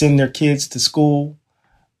afford to send their kids to school.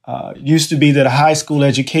 It used to be that a high school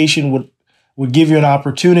education would give you an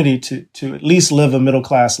opportunity to at least live a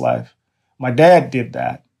middle-class life. My dad did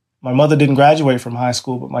that. My mother didn't graduate from high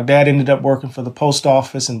school, but my dad ended up working for the post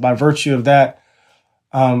office. And by virtue of that,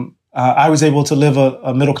 I was able to live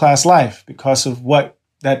a middle-class life because of what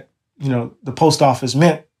that the post office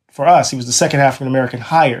meant for us. He was the second African-American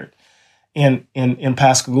hired in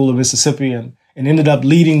Pascagoula, Mississippi, and ended up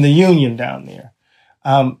leading the union down there.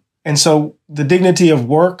 And so the dignity of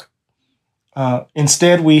work,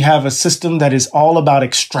 instead we have a system that is all about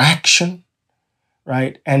extraction,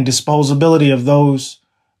 right? And disposability of those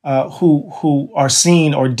who are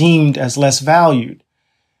seen or deemed as less valued.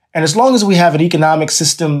 And as long as we have an economic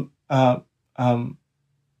system,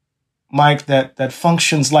 Mike, that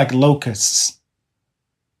functions like locusts,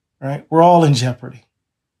 right? We're all in jeopardy.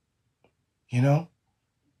 It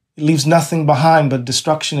leaves nothing behind but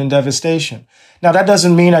destruction and devastation. Now, that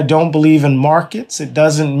doesn't mean I don't believe in markets. It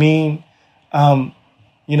doesn't mean,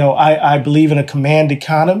 I believe in a command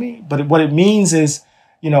economy. But what it means is,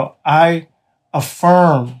 I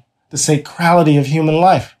affirm the sacrality of human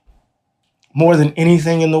life more than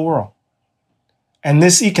anything in the world. And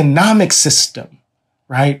this economic system,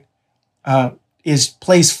 right, is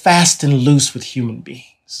plays fast and loose with human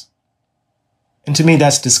beings. And to me,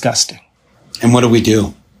 that's disgusting. And what do we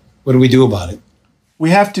do? What do we do about it?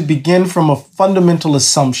 We have to begin from a fundamental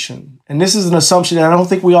assumption. And this is an assumption that I don't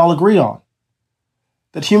think we all agree on.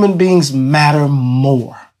 That human beings matter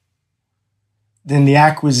more than the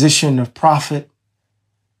acquisition of profit,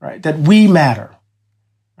 right? That we matter,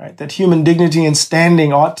 right? That human dignity and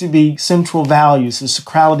standing ought to be central values. The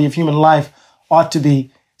sacrality of human life ought to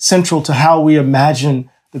be central to how we imagine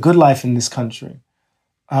the good life in this country.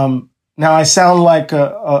 Now, I sound like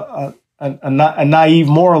a naive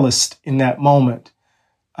moralist in that moment.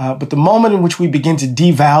 But the moment in which we begin to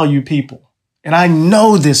devalue people, and I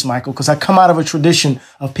know this, Michael, because I come out of a tradition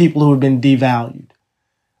of people who have been devalued.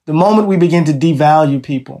 The moment we begin to devalue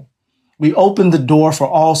people, we open the door for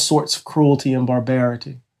all sorts of cruelty and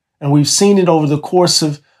barbarity. And we've seen it over the course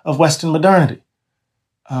of Western modernity.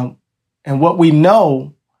 And what we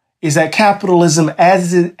know is that capitalism,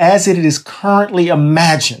 as it is currently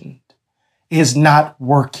imagined, is not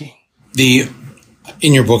working.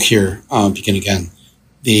 In your book here, Begin Again,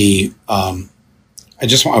 I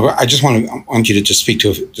want you to just speak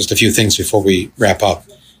to just a few things before we wrap up.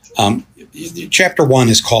 Chapter 1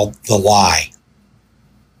 is called The Lie.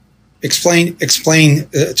 Explain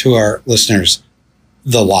to our listeners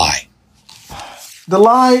the lie. The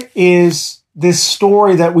lie is this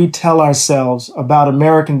story that we tell ourselves about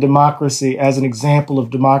American democracy as an example of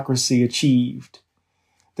democracy achieved.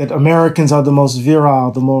 That Americans are the most virile,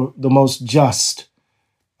 the most just,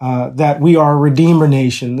 that we are a redeemer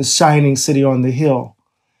nation, the shining city on the hill.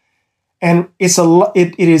 And it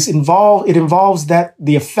involves that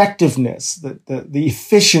the effectiveness, the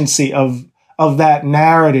efficiency of that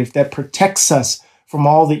narrative that protects us from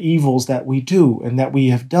all the evils that we do and that we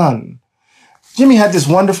have done. Jimmy had this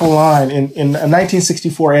wonderful line in a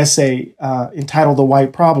 1964 essay entitled The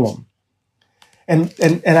White Problem. And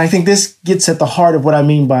I think this gets at the heart of what I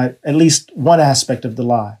mean by at least one aspect of the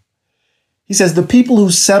lie. He says, the people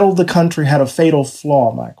who settled the country had a fatal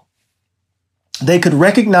flaw, Michael. They could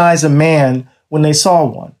recognize a man when they saw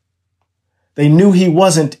one. They knew he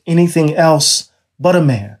wasn't anything else but a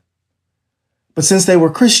man. But since they were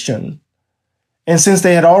Christian, and since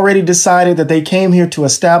they had already decided that they came here to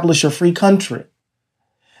establish a free country,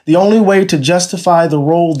 the only way to justify the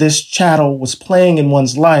role this chattel was playing in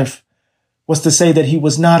one's life was to say that he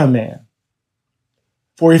was not a man.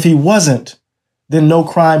 For if he wasn't, then no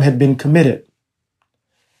crime had been committed.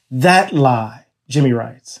 That lie, Jimmy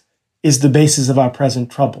writes, is the basis of our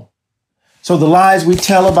present trouble. So the lies we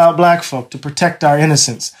tell about Black folk to protect our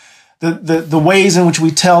innocence, the ways in which we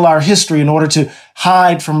tell our history in order to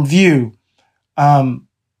hide from view the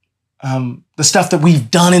stuff that we've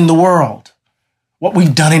done in the world, what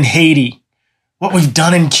we've done in Haiti, what we've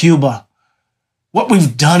done in Cuba, what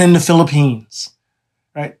we've done in the Philippines,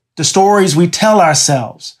 right? The stories we tell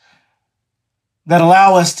ourselves that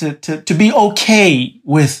allow us to be okay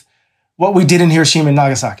with what we did in Hiroshima and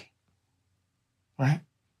Nagasaki, right?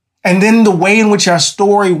 And then the way in which our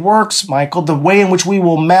story works, Michael, the way in which we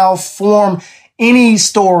will malform any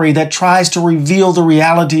story that tries to reveal the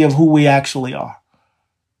reality of who we actually are,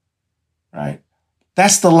 right?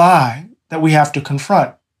 That's the lie that we have to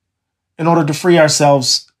confront in order to free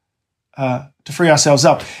ourselves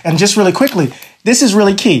up. And just really quickly, this is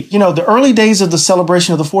really key. You know, the early days of the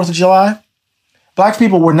celebration of the 4th of July, Black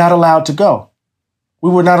people were not allowed to go. We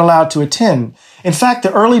were not allowed to attend. In fact,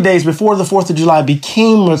 the early days before the 4th of July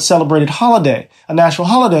became a celebrated holiday, a national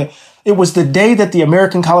holiday, it was the day that the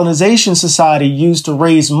American Colonization Society used to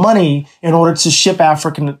raise money in order to ship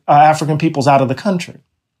African peoples out of the country.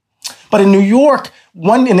 But in New York, in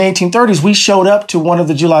the 1830s, we showed up to one of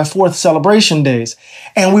the July 4th celebration days,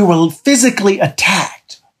 and we were physically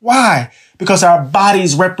attacked. Why? Because our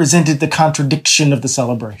bodies represented the contradiction of the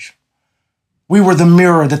celebration. We were the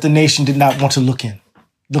mirror that the nation did not want to look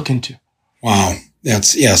into. Wow.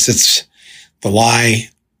 It's the lie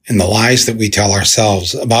and the lies that we tell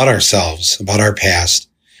ourselves, about our past.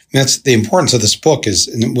 And that's the importance of this book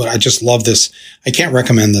and I just love this. I can't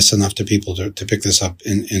recommend this enough to people to pick this up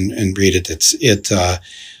and read it.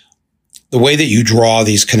 The way that you draw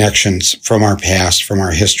these connections from our past, from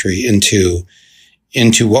our history into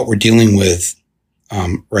what we're dealing with,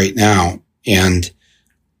 right now. And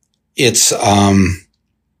it's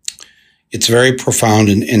very profound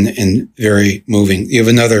and very moving. You have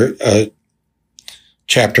another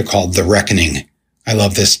chapter called The Reckoning. I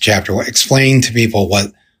love this chapter. Explain to people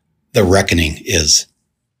what The Reckoning is.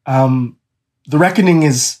 The Reckoning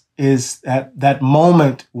is at that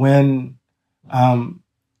moment when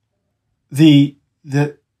the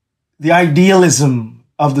idealism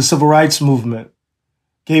of the civil rights movement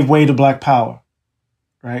gave way to Black power,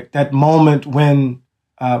 right? That moment when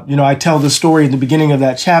I tell the story in the beginning of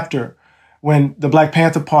that chapter when the Black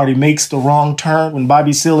Panther Party makes the wrong turn, when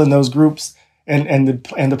Bobby Seale and those groups and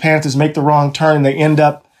the Panthers make the wrong turn, and they end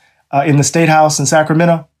up in the State House in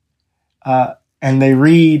Sacramento, and they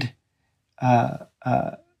read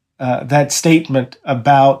that statement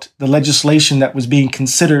about the legislation that was being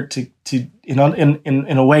considered to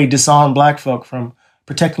in a way disarm Black folk from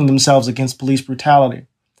protecting themselves against police brutality.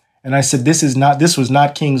 And I said, this was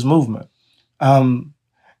not King's movement.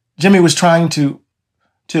 Jimmy was trying to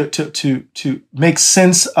make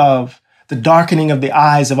sense of the darkening of the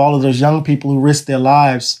eyes of all of those young people who risked their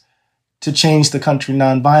lives to change the country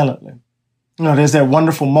nonviolently. You know, there's that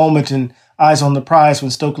wonderful moment in Eyes on the Prize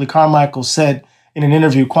when Stokely Carmichael said in an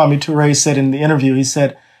interview, Kwame Ture said in the interview, he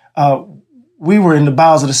said, we were in the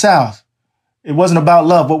bowels of the South. It wasn't about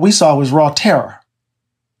love. What we saw was raw terror.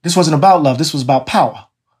 This wasn't about love. This was about power.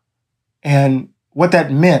 And what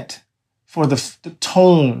that meant for the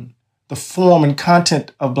tone, the form and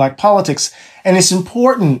content of Black politics. And it's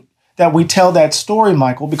important that we tell that story,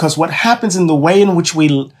 Michael, because what happens in the way in which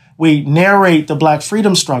we narrate the Black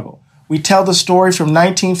freedom struggle, We tell the story from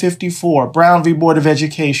 1954, Brown v. Board of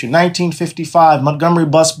Education, 1955, Montgomery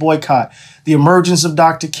bus boycott, the emergence of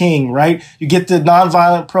Dr. King, right? You get the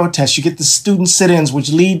nonviolent protests, you get the student sit-ins, which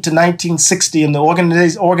lead to 1960 and the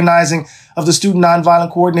organizing of the Student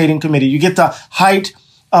Nonviolent Coordinating Committee. You get the height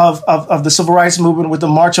of the civil rights movement with the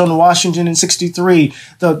March on Washington in 63,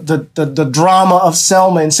 the drama of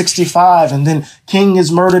Selma in 65, and then King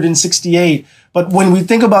is murdered in 68. But when we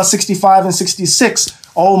think about 65 and 66,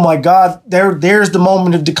 oh my God, there's the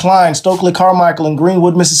moment of decline. Stokely Carmichael in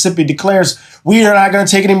Greenwood, Mississippi declares, we are not going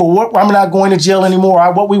to take it anymore. I'm not going to jail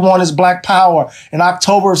anymore. What we want is black power. In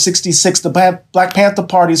October of 66, the Black Panther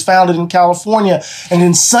Party is founded in California. And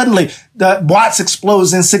then suddenly Watts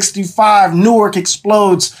explodes in 65. Newark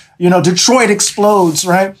explodes. Detroit explodes,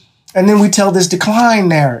 right? And then we tell this decline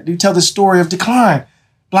narrative. We tell the story of decline.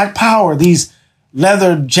 Black power, these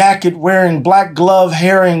leather jacket wearing, black glove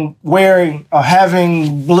wearing,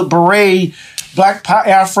 having beret, black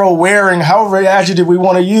afro wearing, however adjective we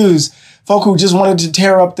want to use, folk who just wanted to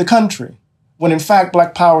tear up the country. When in fact,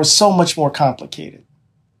 black power is so much more complicated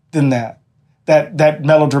than that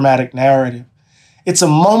melodramatic narrative. It's a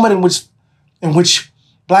moment in which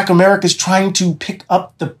Black America is trying to pick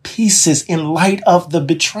up the pieces in light of the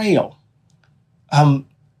betrayal. And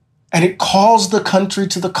it calls the country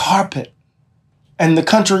to the carpet. And the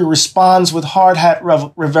country responds with hard hat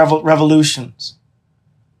revolutions,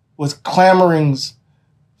 with clamorings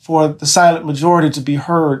for the silent majority to be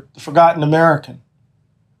heard, the forgotten American,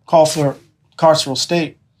 call for carceral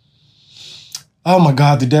state. Oh my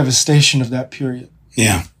God, the devastation of that period.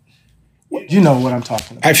 Yeah. You know what I'm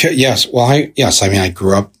talking about. Yes. Well, I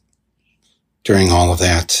grew up during all of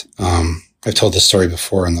that. I've told this story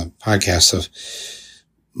before on the podcast of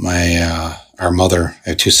our mother. I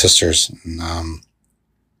have two sisters, and,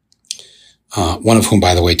 one of whom,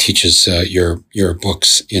 by the way, teaches your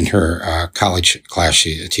books in her college class.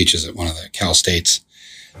 She teaches at one of the Cal States.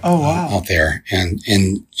 Oh, wow. Out there. And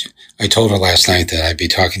I told her last night that I'd be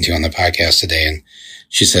talking to you on the podcast today, and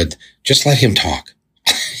she said, just let him talk.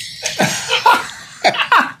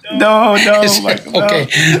 No. Okay.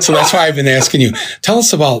 So that's why I've been asking you, tell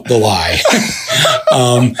us about the lie.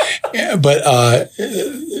 But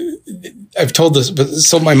I've told this,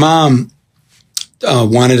 so my mom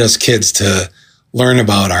wanted us kids to learn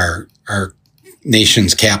about our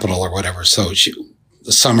nation's capital or whatever. So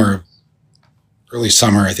early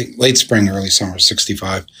summer, I think late spring, early summer of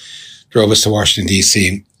 65, drove us to Washington,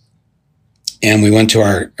 D.C. And we went to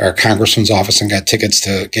our congressman's office and got tickets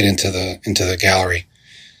to get into the gallery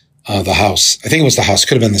of the House. I think it was the House.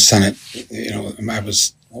 Could have been the Senate.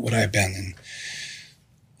 What would I have been?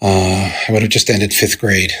 I would have just ended 5th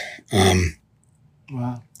grade.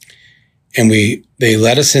 Wow. And they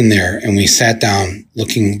let us in there and we sat down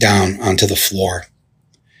looking down onto the floor,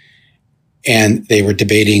 and they were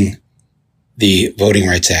debating the Voting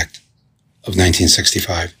Rights Act of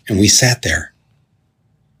 1965. And we sat there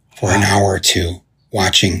for an hour or two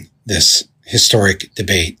watching this historic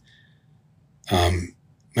debate.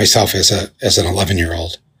 Myself as an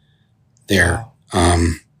 11-year-old there.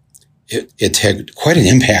 Wow. It had quite an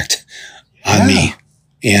impact on me.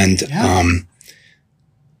 And,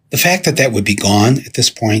 the fact that would be gone at this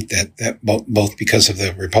point, that both because of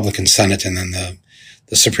the Republican Senate and then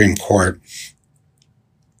the Supreme Court,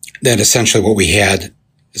 that essentially what we had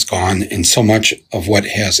is gone. And so much of what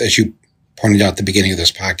has, as you pointed out at the beginning of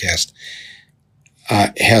this podcast,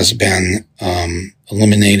 has been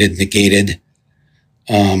eliminated, negated.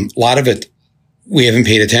 A lot of it we haven't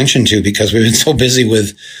paid attention to because we've been so busy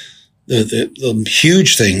with the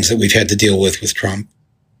huge things that we've had to deal with Trump.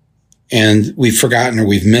 And we've forgotten or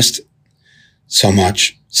we've missed so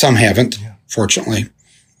much. Some haven't, fortunately.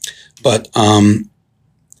 But I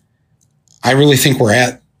really think we're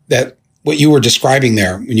at that, what you were describing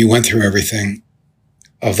there when you went through everything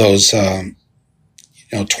of those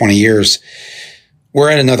 20 years. We're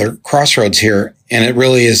at another crossroads here, and it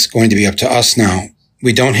really is going to be up to us now.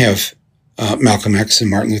 We don't have Malcolm X and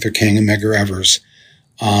Martin Luther King and Medgar Evers.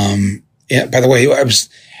 By the way,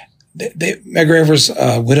 Medgar Evers'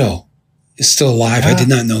 widow is still alive. I did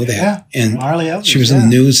not know that. Yeah. And Marley Eldridge, she was in the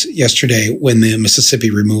news yesterday when the Mississippi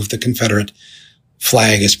removed the Confederate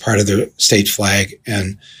flag as part of the state flag,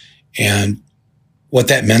 and what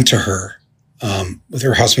that meant to her, with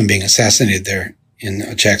her husband being assassinated there in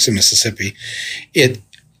Jackson, Mississippi. It's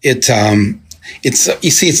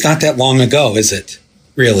you see, it's not that long ago, is it?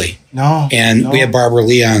 Really? No. And we had Barbara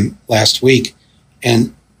Lee on last week,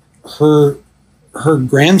 and her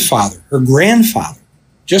grandfather,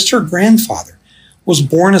 just her grandfather, was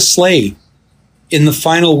born a slave in the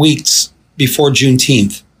final weeks before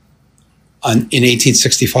Juneteenth in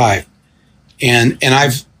 1865. And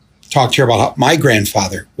I've talked here about how my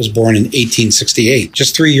grandfather was born in 1868,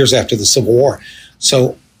 just 3 years after the Civil War.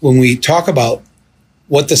 So when we talk about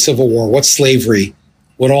what the Civil War, what slavery,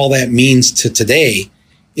 what all that means to today,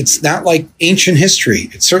 it's not like ancient history.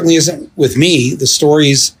 It certainly isn't with me. The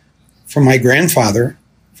stories from my grandfather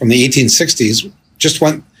from the 1860s just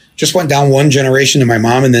went down one generation to my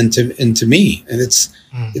mom and then to me. And it's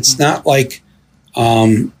not like,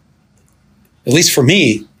 at least for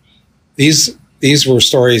me, these were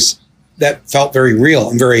stories that felt very real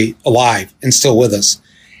and very alive and still with us.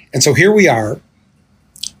 And so here we are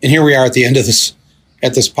at the end of this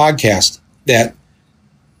podcast that,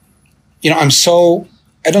 I'm so,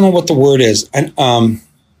 I don't know what the word is. Am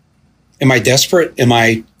I desperate? Am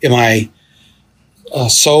I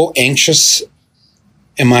so anxious?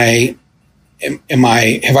 Have I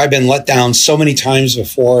been let down so many times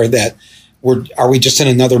before that are we just in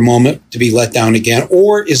another moment to be let down again?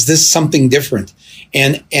 Or is this something different?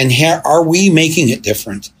 And are we making it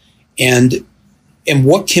different? And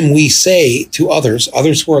what can we say to others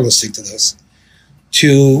who are listening to this,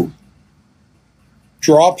 to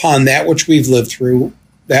draw upon that which we've lived through,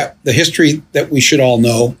 that the history that we should all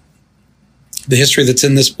know, the history that's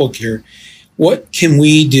in this book here? What can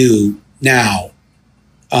we do now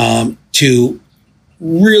to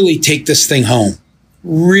really take this thing home,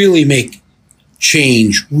 really make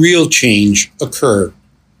real change occur?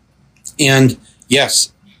 And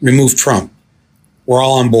yes, remove Trump. We're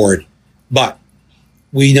all on board. But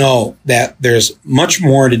we know that there's much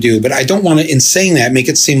more to do. But I don't want to, in saying that, make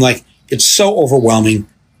it seem like it's so overwhelming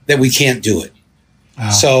that we can't do it.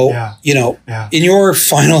 In your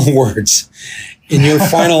final words,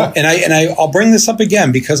 I'll bring this up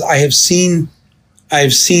again because I have seen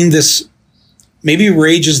this. Maybe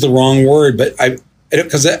rage is the wrong word, but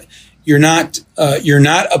because you're not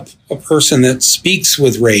a person that speaks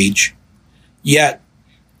with rage, yet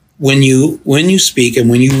when you speak and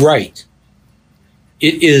when you write,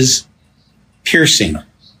 it is piercing,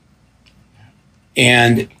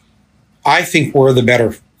 and I think we're the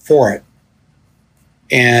better for it.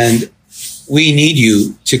 And we need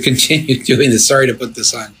you to continue doing this. Sorry to put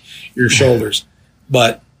this on your shoulders,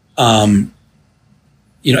 but as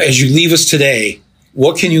you leave us today,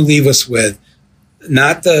 what can you leave us with?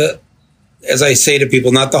 Not as I say to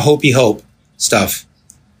people, not the hopey hope stuff,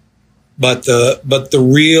 but the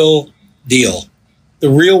real deal, the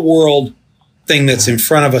real world thing that's in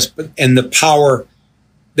front of us, and the power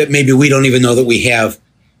that maybe we don't even know that we have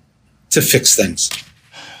to fix things.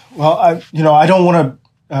 Well, I don't want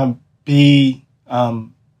to be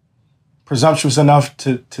presumptuous enough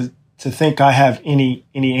to think I have any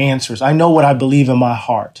answers. I know what I believe in my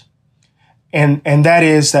heart, and that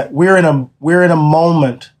is that we're in a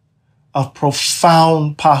moment of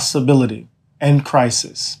profound possibility and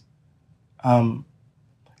crisis.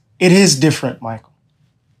 It is different, Michael.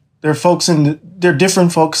 There are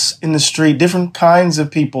different folks in the street, different kinds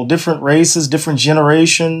of people, different races, different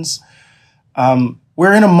generations.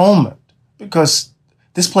 We're in a moment because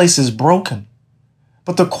this place is broken.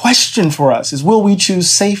 But the question for us is, will we choose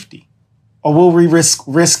safety or will we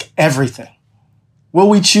risk everything? Will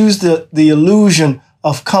we choose the illusion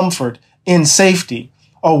of comfort in safety,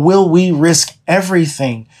 or will we risk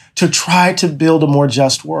everything to try to build a more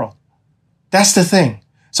just world? That's the thing.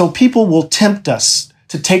 So people will tempt us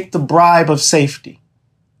to take the bribe of safety.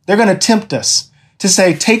 They're going to tempt us to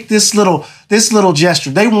say, take this little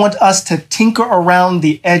gesture. They want us to tinker around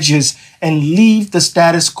the edges and leave the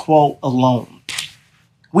status quo alone.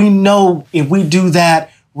 We know if we do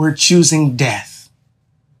that, we're choosing death,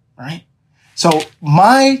 right? So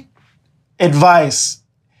my advice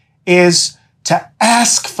is to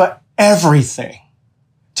ask for everything,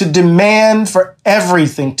 to demand for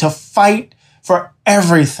everything, to fight for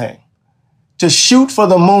everything, to shoot for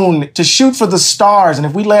the moon, to shoot for the stars. And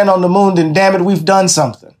if we land on the moon, then damn it, we've done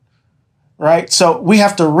something, right? So we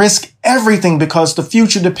have to risk everything because the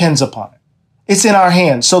future depends upon it. It's in our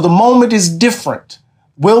hands. So the moment is different.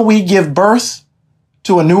 Will we give birth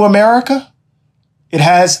to a new America? It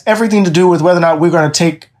has everything to do with whether or not we're going to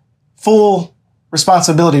take full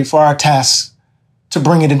responsibility for our tasks to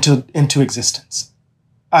bring it into existence.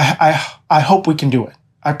 I hope we can do it.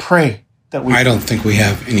 I pray that we. I don't think we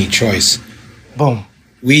have any choice. Boom.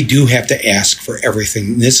 We do have to ask for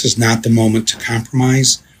everything. This is not the moment to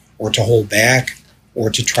compromise or to hold back or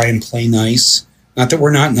to try and play nice. Not that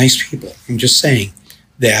we're not nice people. I'm just saying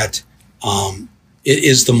that it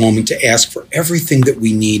is the moment to ask for everything that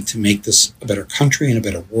we need to make this a better country and a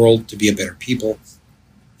better world, to be a better people.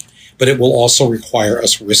 But it will also require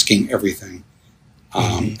us risking everything.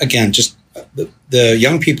 Again, just the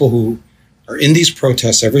young people who are in these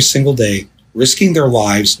protests every single day, risking their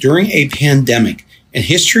lives during a pandemic. And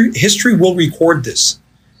history will record this,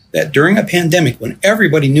 that during a pandemic, when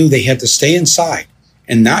everybody knew they had to stay inside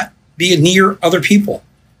and not be near other people,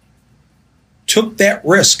 took that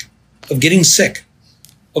risk of getting sick,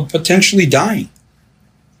 of potentially dying,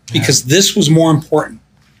 because this was more important.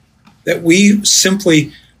 That we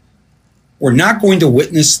simply were not going to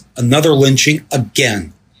witness another lynching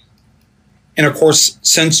again. And of course,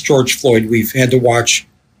 since George Floyd, we've had to watch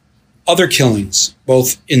other killings,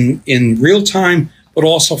 both in real time, but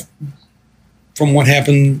also from what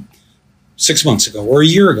happened 6 months ago or a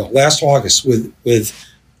year ago, last August, with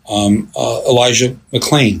Elijah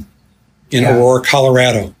McClain in Aurora,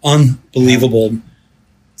 Colorado. Unbelievable,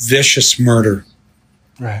 vicious murder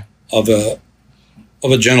of a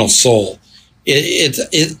gentle soul.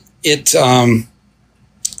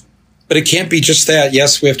 But it can't be just that.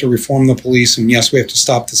 Yes, we have to reform the police, and yes, we have to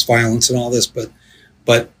stop this violence and all this.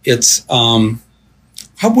 But it's how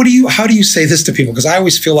do you say this to people? Because I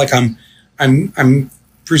always feel like I'm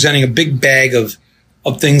presenting a big bag of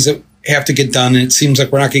things that have to get done, and it seems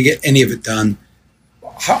like we're not going to get any of it done.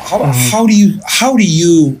 How do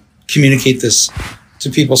you communicate this to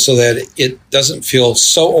people so that it doesn't feel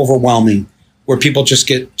so overwhelming, where people just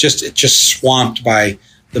get just swamped by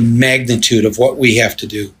the magnitude of what we have to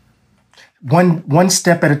do? One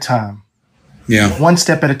step at a time. Yeah. One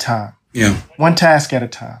step at a time. Yeah. One task at a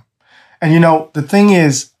time. And the thing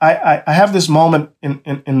is, I have this moment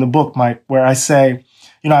in the book, Mike, where I say,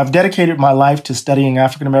 I've dedicated my life to studying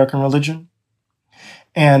African American religion.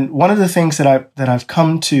 And one of the things that I've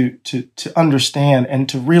come to understand and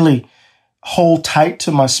to really hold tight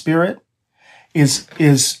to my spirit is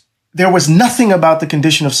there was nothing about the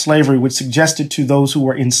condition of slavery which suggested to those who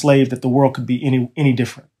were enslaved that the world could be any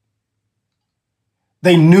different.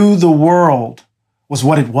 They knew the world was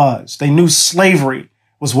what it was. They knew slavery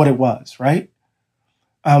was what it was, right?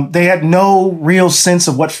 They had no real sense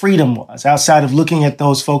of what freedom was outside of looking at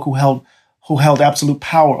those folk who held absolute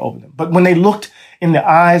power over them. But when they looked in the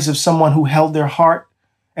eyes of someone who held their heart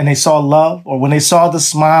and they saw love, or when they saw the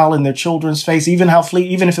smile in their children's face, even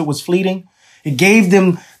if it was fleeting, it gave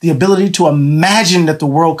them the ability to imagine that the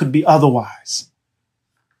world could be otherwise.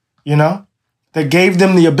 That gave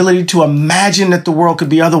them the ability to imagine that the world could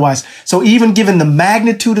be otherwise. So even given the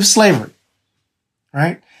magnitude of slavery,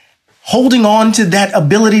 right, holding on to that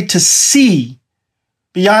ability to see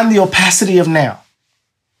beyond the opacity of now.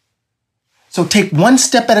 So take one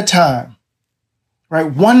step at a time, right?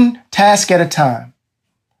 One task at a time,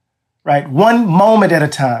 right? One moment at a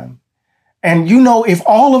time. And if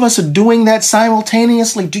all of us are doing that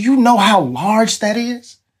simultaneously, do you know how large that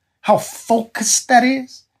is? How focused that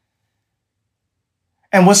is?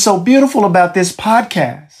 And what's so beautiful about this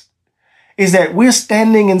podcast is that we're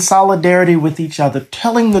standing in solidarity with each other,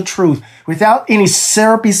 telling the truth without any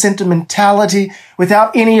syrupy sentimentality,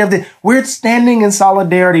 without any of we're standing in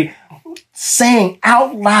solidarity, saying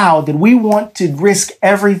out loud that we want to risk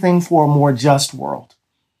everything for a more just world,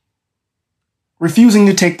 refusing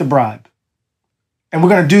to take the bribe. And we're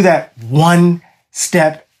going to do that one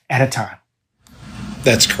step at a time.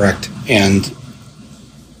 That's correct. And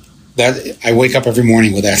that I wake up every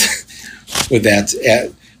morning with that.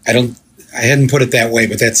 I hadn't put it that way,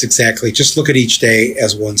 but that's exactly. Just look at each day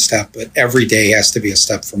as one step, but every day has to be a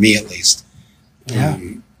step for me, at least. Yeah.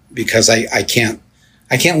 Because I can't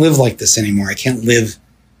live like this anymore. I can't live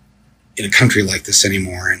in a country like this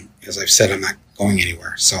anymore. And as I've said, I'm not going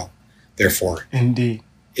anywhere. So therefore, indeed,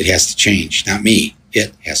 it has to change. Not me.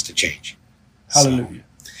 It has to change. Hallelujah.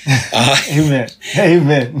 Amen.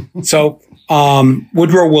 Amen. So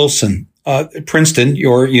Woodrow Wilson, Princeton,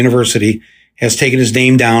 your university, has taken his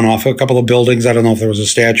name down off a couple of buildings. I don't know if there was a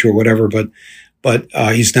statue or whatever, but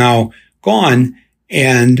he's now gone.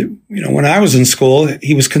 And, when I was in school,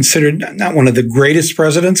 he was considered not one of the greatest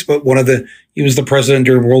presidents, but he was the president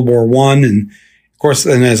during World War I. And of course,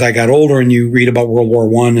 then as I got older and you read about World War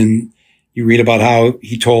I and you read about how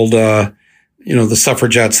he told, the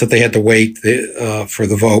suffragettes that they had to wait for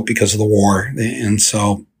the vote because of the war. And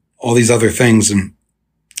so all these other things. And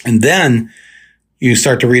then you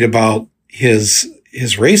start to read about his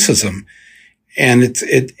racism, and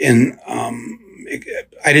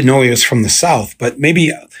I didn't know he was from the South, but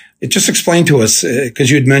maybe it just explained to us,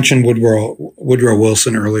 because you had mentioned Woodrow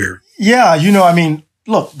Wilson earlier. Yeah.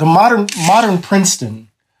 Look, the modern Princeton,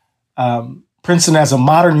 Princeton as a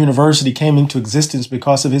modern university came into existence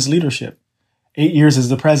because of his leadership. 8 years as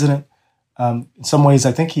the president. In some ways,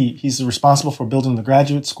 I think he's responsible for building the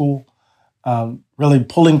graduate school, really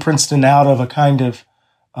pulling Princeton out of a kind of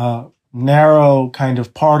narrow kind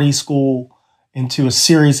of party school into a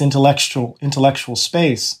serious intellectual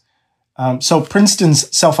space. So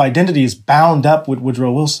Princeton's self-identity is bound up with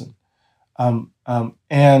Woodrow Wilson. But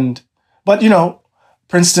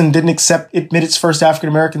Princeton didn't admit its first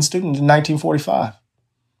African-American student in 1945,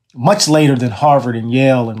 much later than Harvard and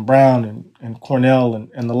Yale and Brown and Cornell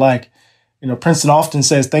and the like. Princeton often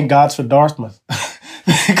says, thank God for Dartmouth,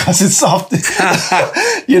 because it's often,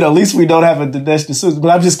 at least we don't have a Dinesh D'Souza. But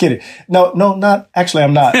I'm just kidding. No, not actually.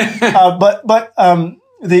 I'm not.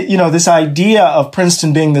 This idea of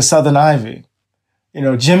Princeton being the Southern Ivy.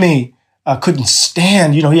 Jimmy couldn't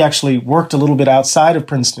stand. He actually worked a little bit outside of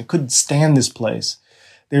Princeton. Couldn't stand this place.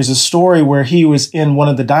 There's a story where he was in one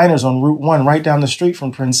of the diners on Route 1, right down the street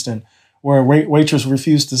from Princeton, where a waitress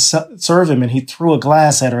refused to serve him, and he threw a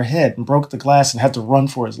glass at her head and broke the glass and had to run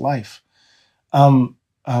for his life.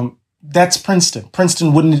 That's Princeton.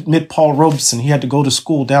 Princeton wouldn't admit Paul Robeson. He had to go to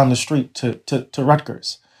school down the street to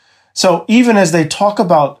Rutgers. So even as they talk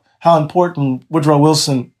about how important Woodrow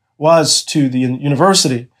Wilson was to the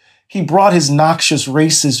university, he brought his noxious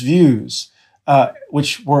racist views,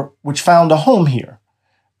 which found a home here.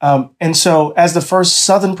 And so as the first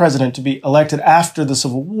Southern president to be elected after the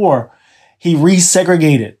Civil War, he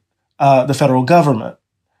resegregated the federal government,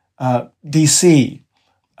 D.C.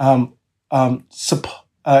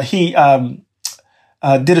 He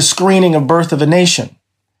did a screening of Birth of a Nation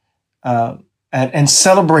and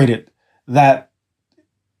celebrated that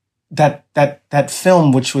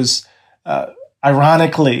film, which was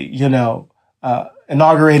ironically,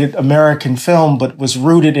 inaugurated American film, but was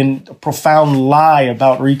rooted in a profound lie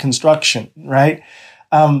about Reconstruction, right?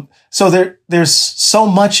 So there's so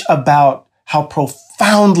much about how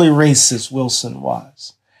profoundly racist Wilson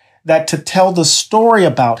was, that to tell the story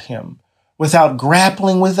about him without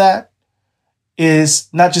grappling with that is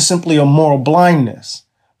not just simply a moral blindness,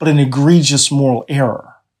 but an egregious moral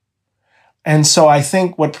error. And so I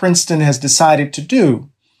think what Princeton has decided to do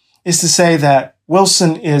is to say that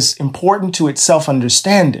Wilson is important to its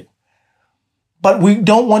self-understanding, but we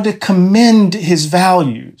don't want to commend his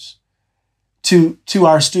values to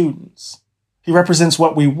our students. He represents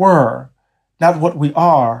what we were, not what we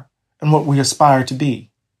are and what we aspire to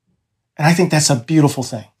be. And I think that's a beautiful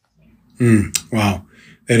thing. Wow.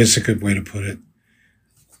 That is a good way to put it.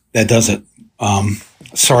 That does it.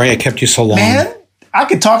 Sorry I kept you so long. Man, I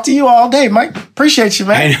could talk to you all day, Mike. Appreciate you,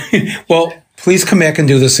 man. Well, please come back and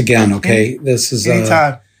do this again, okay? This is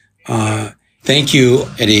anytime. Thank you,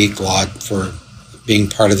 Eddie Glaude, for being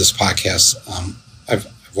part of this podcast. I've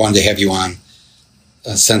wanted to have you on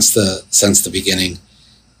since the beginning,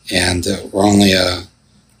 and we're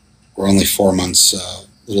only 4 months, a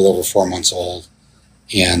little over 4 months old,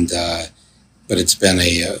 and but it's been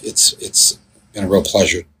a real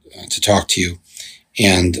pleasure to talk to you,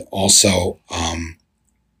 and also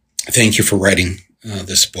thank you for writing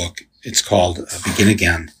this book. It's called Begin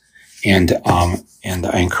Again, and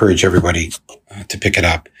I encourage everybody to pick it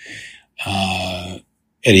up.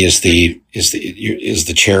 Eddie is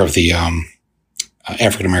the chair of the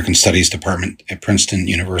African American Studies Department at Princeton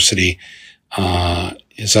University.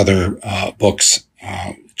 His other books,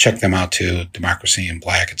 check them out too: Democracy in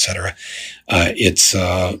Black, etc.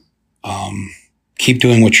 Keep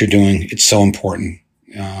doing what you're doing. It's so important,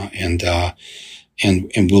 and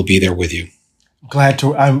we'll be there with you.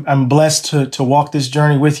 I'm blessed to walk this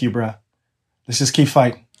journey with you, bro. Let's just keep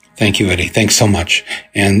fighting. Thank you, Eddie. Thanks so much.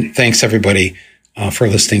 And thanks everybody for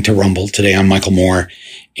listening to Rumble. Today I'm Michael Moore,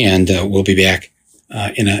 and we'll be back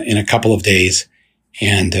in a couple of days.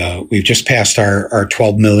 And we've just passed our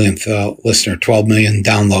 12 millionth listener, 12 million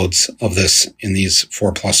downloads of this in these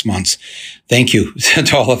 4+ months. Thank you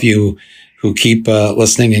to all of you who keep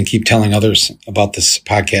listening and keep telling others about this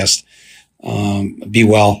podcast. Be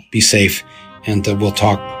well, be safe, and we'll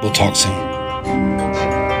talk soon.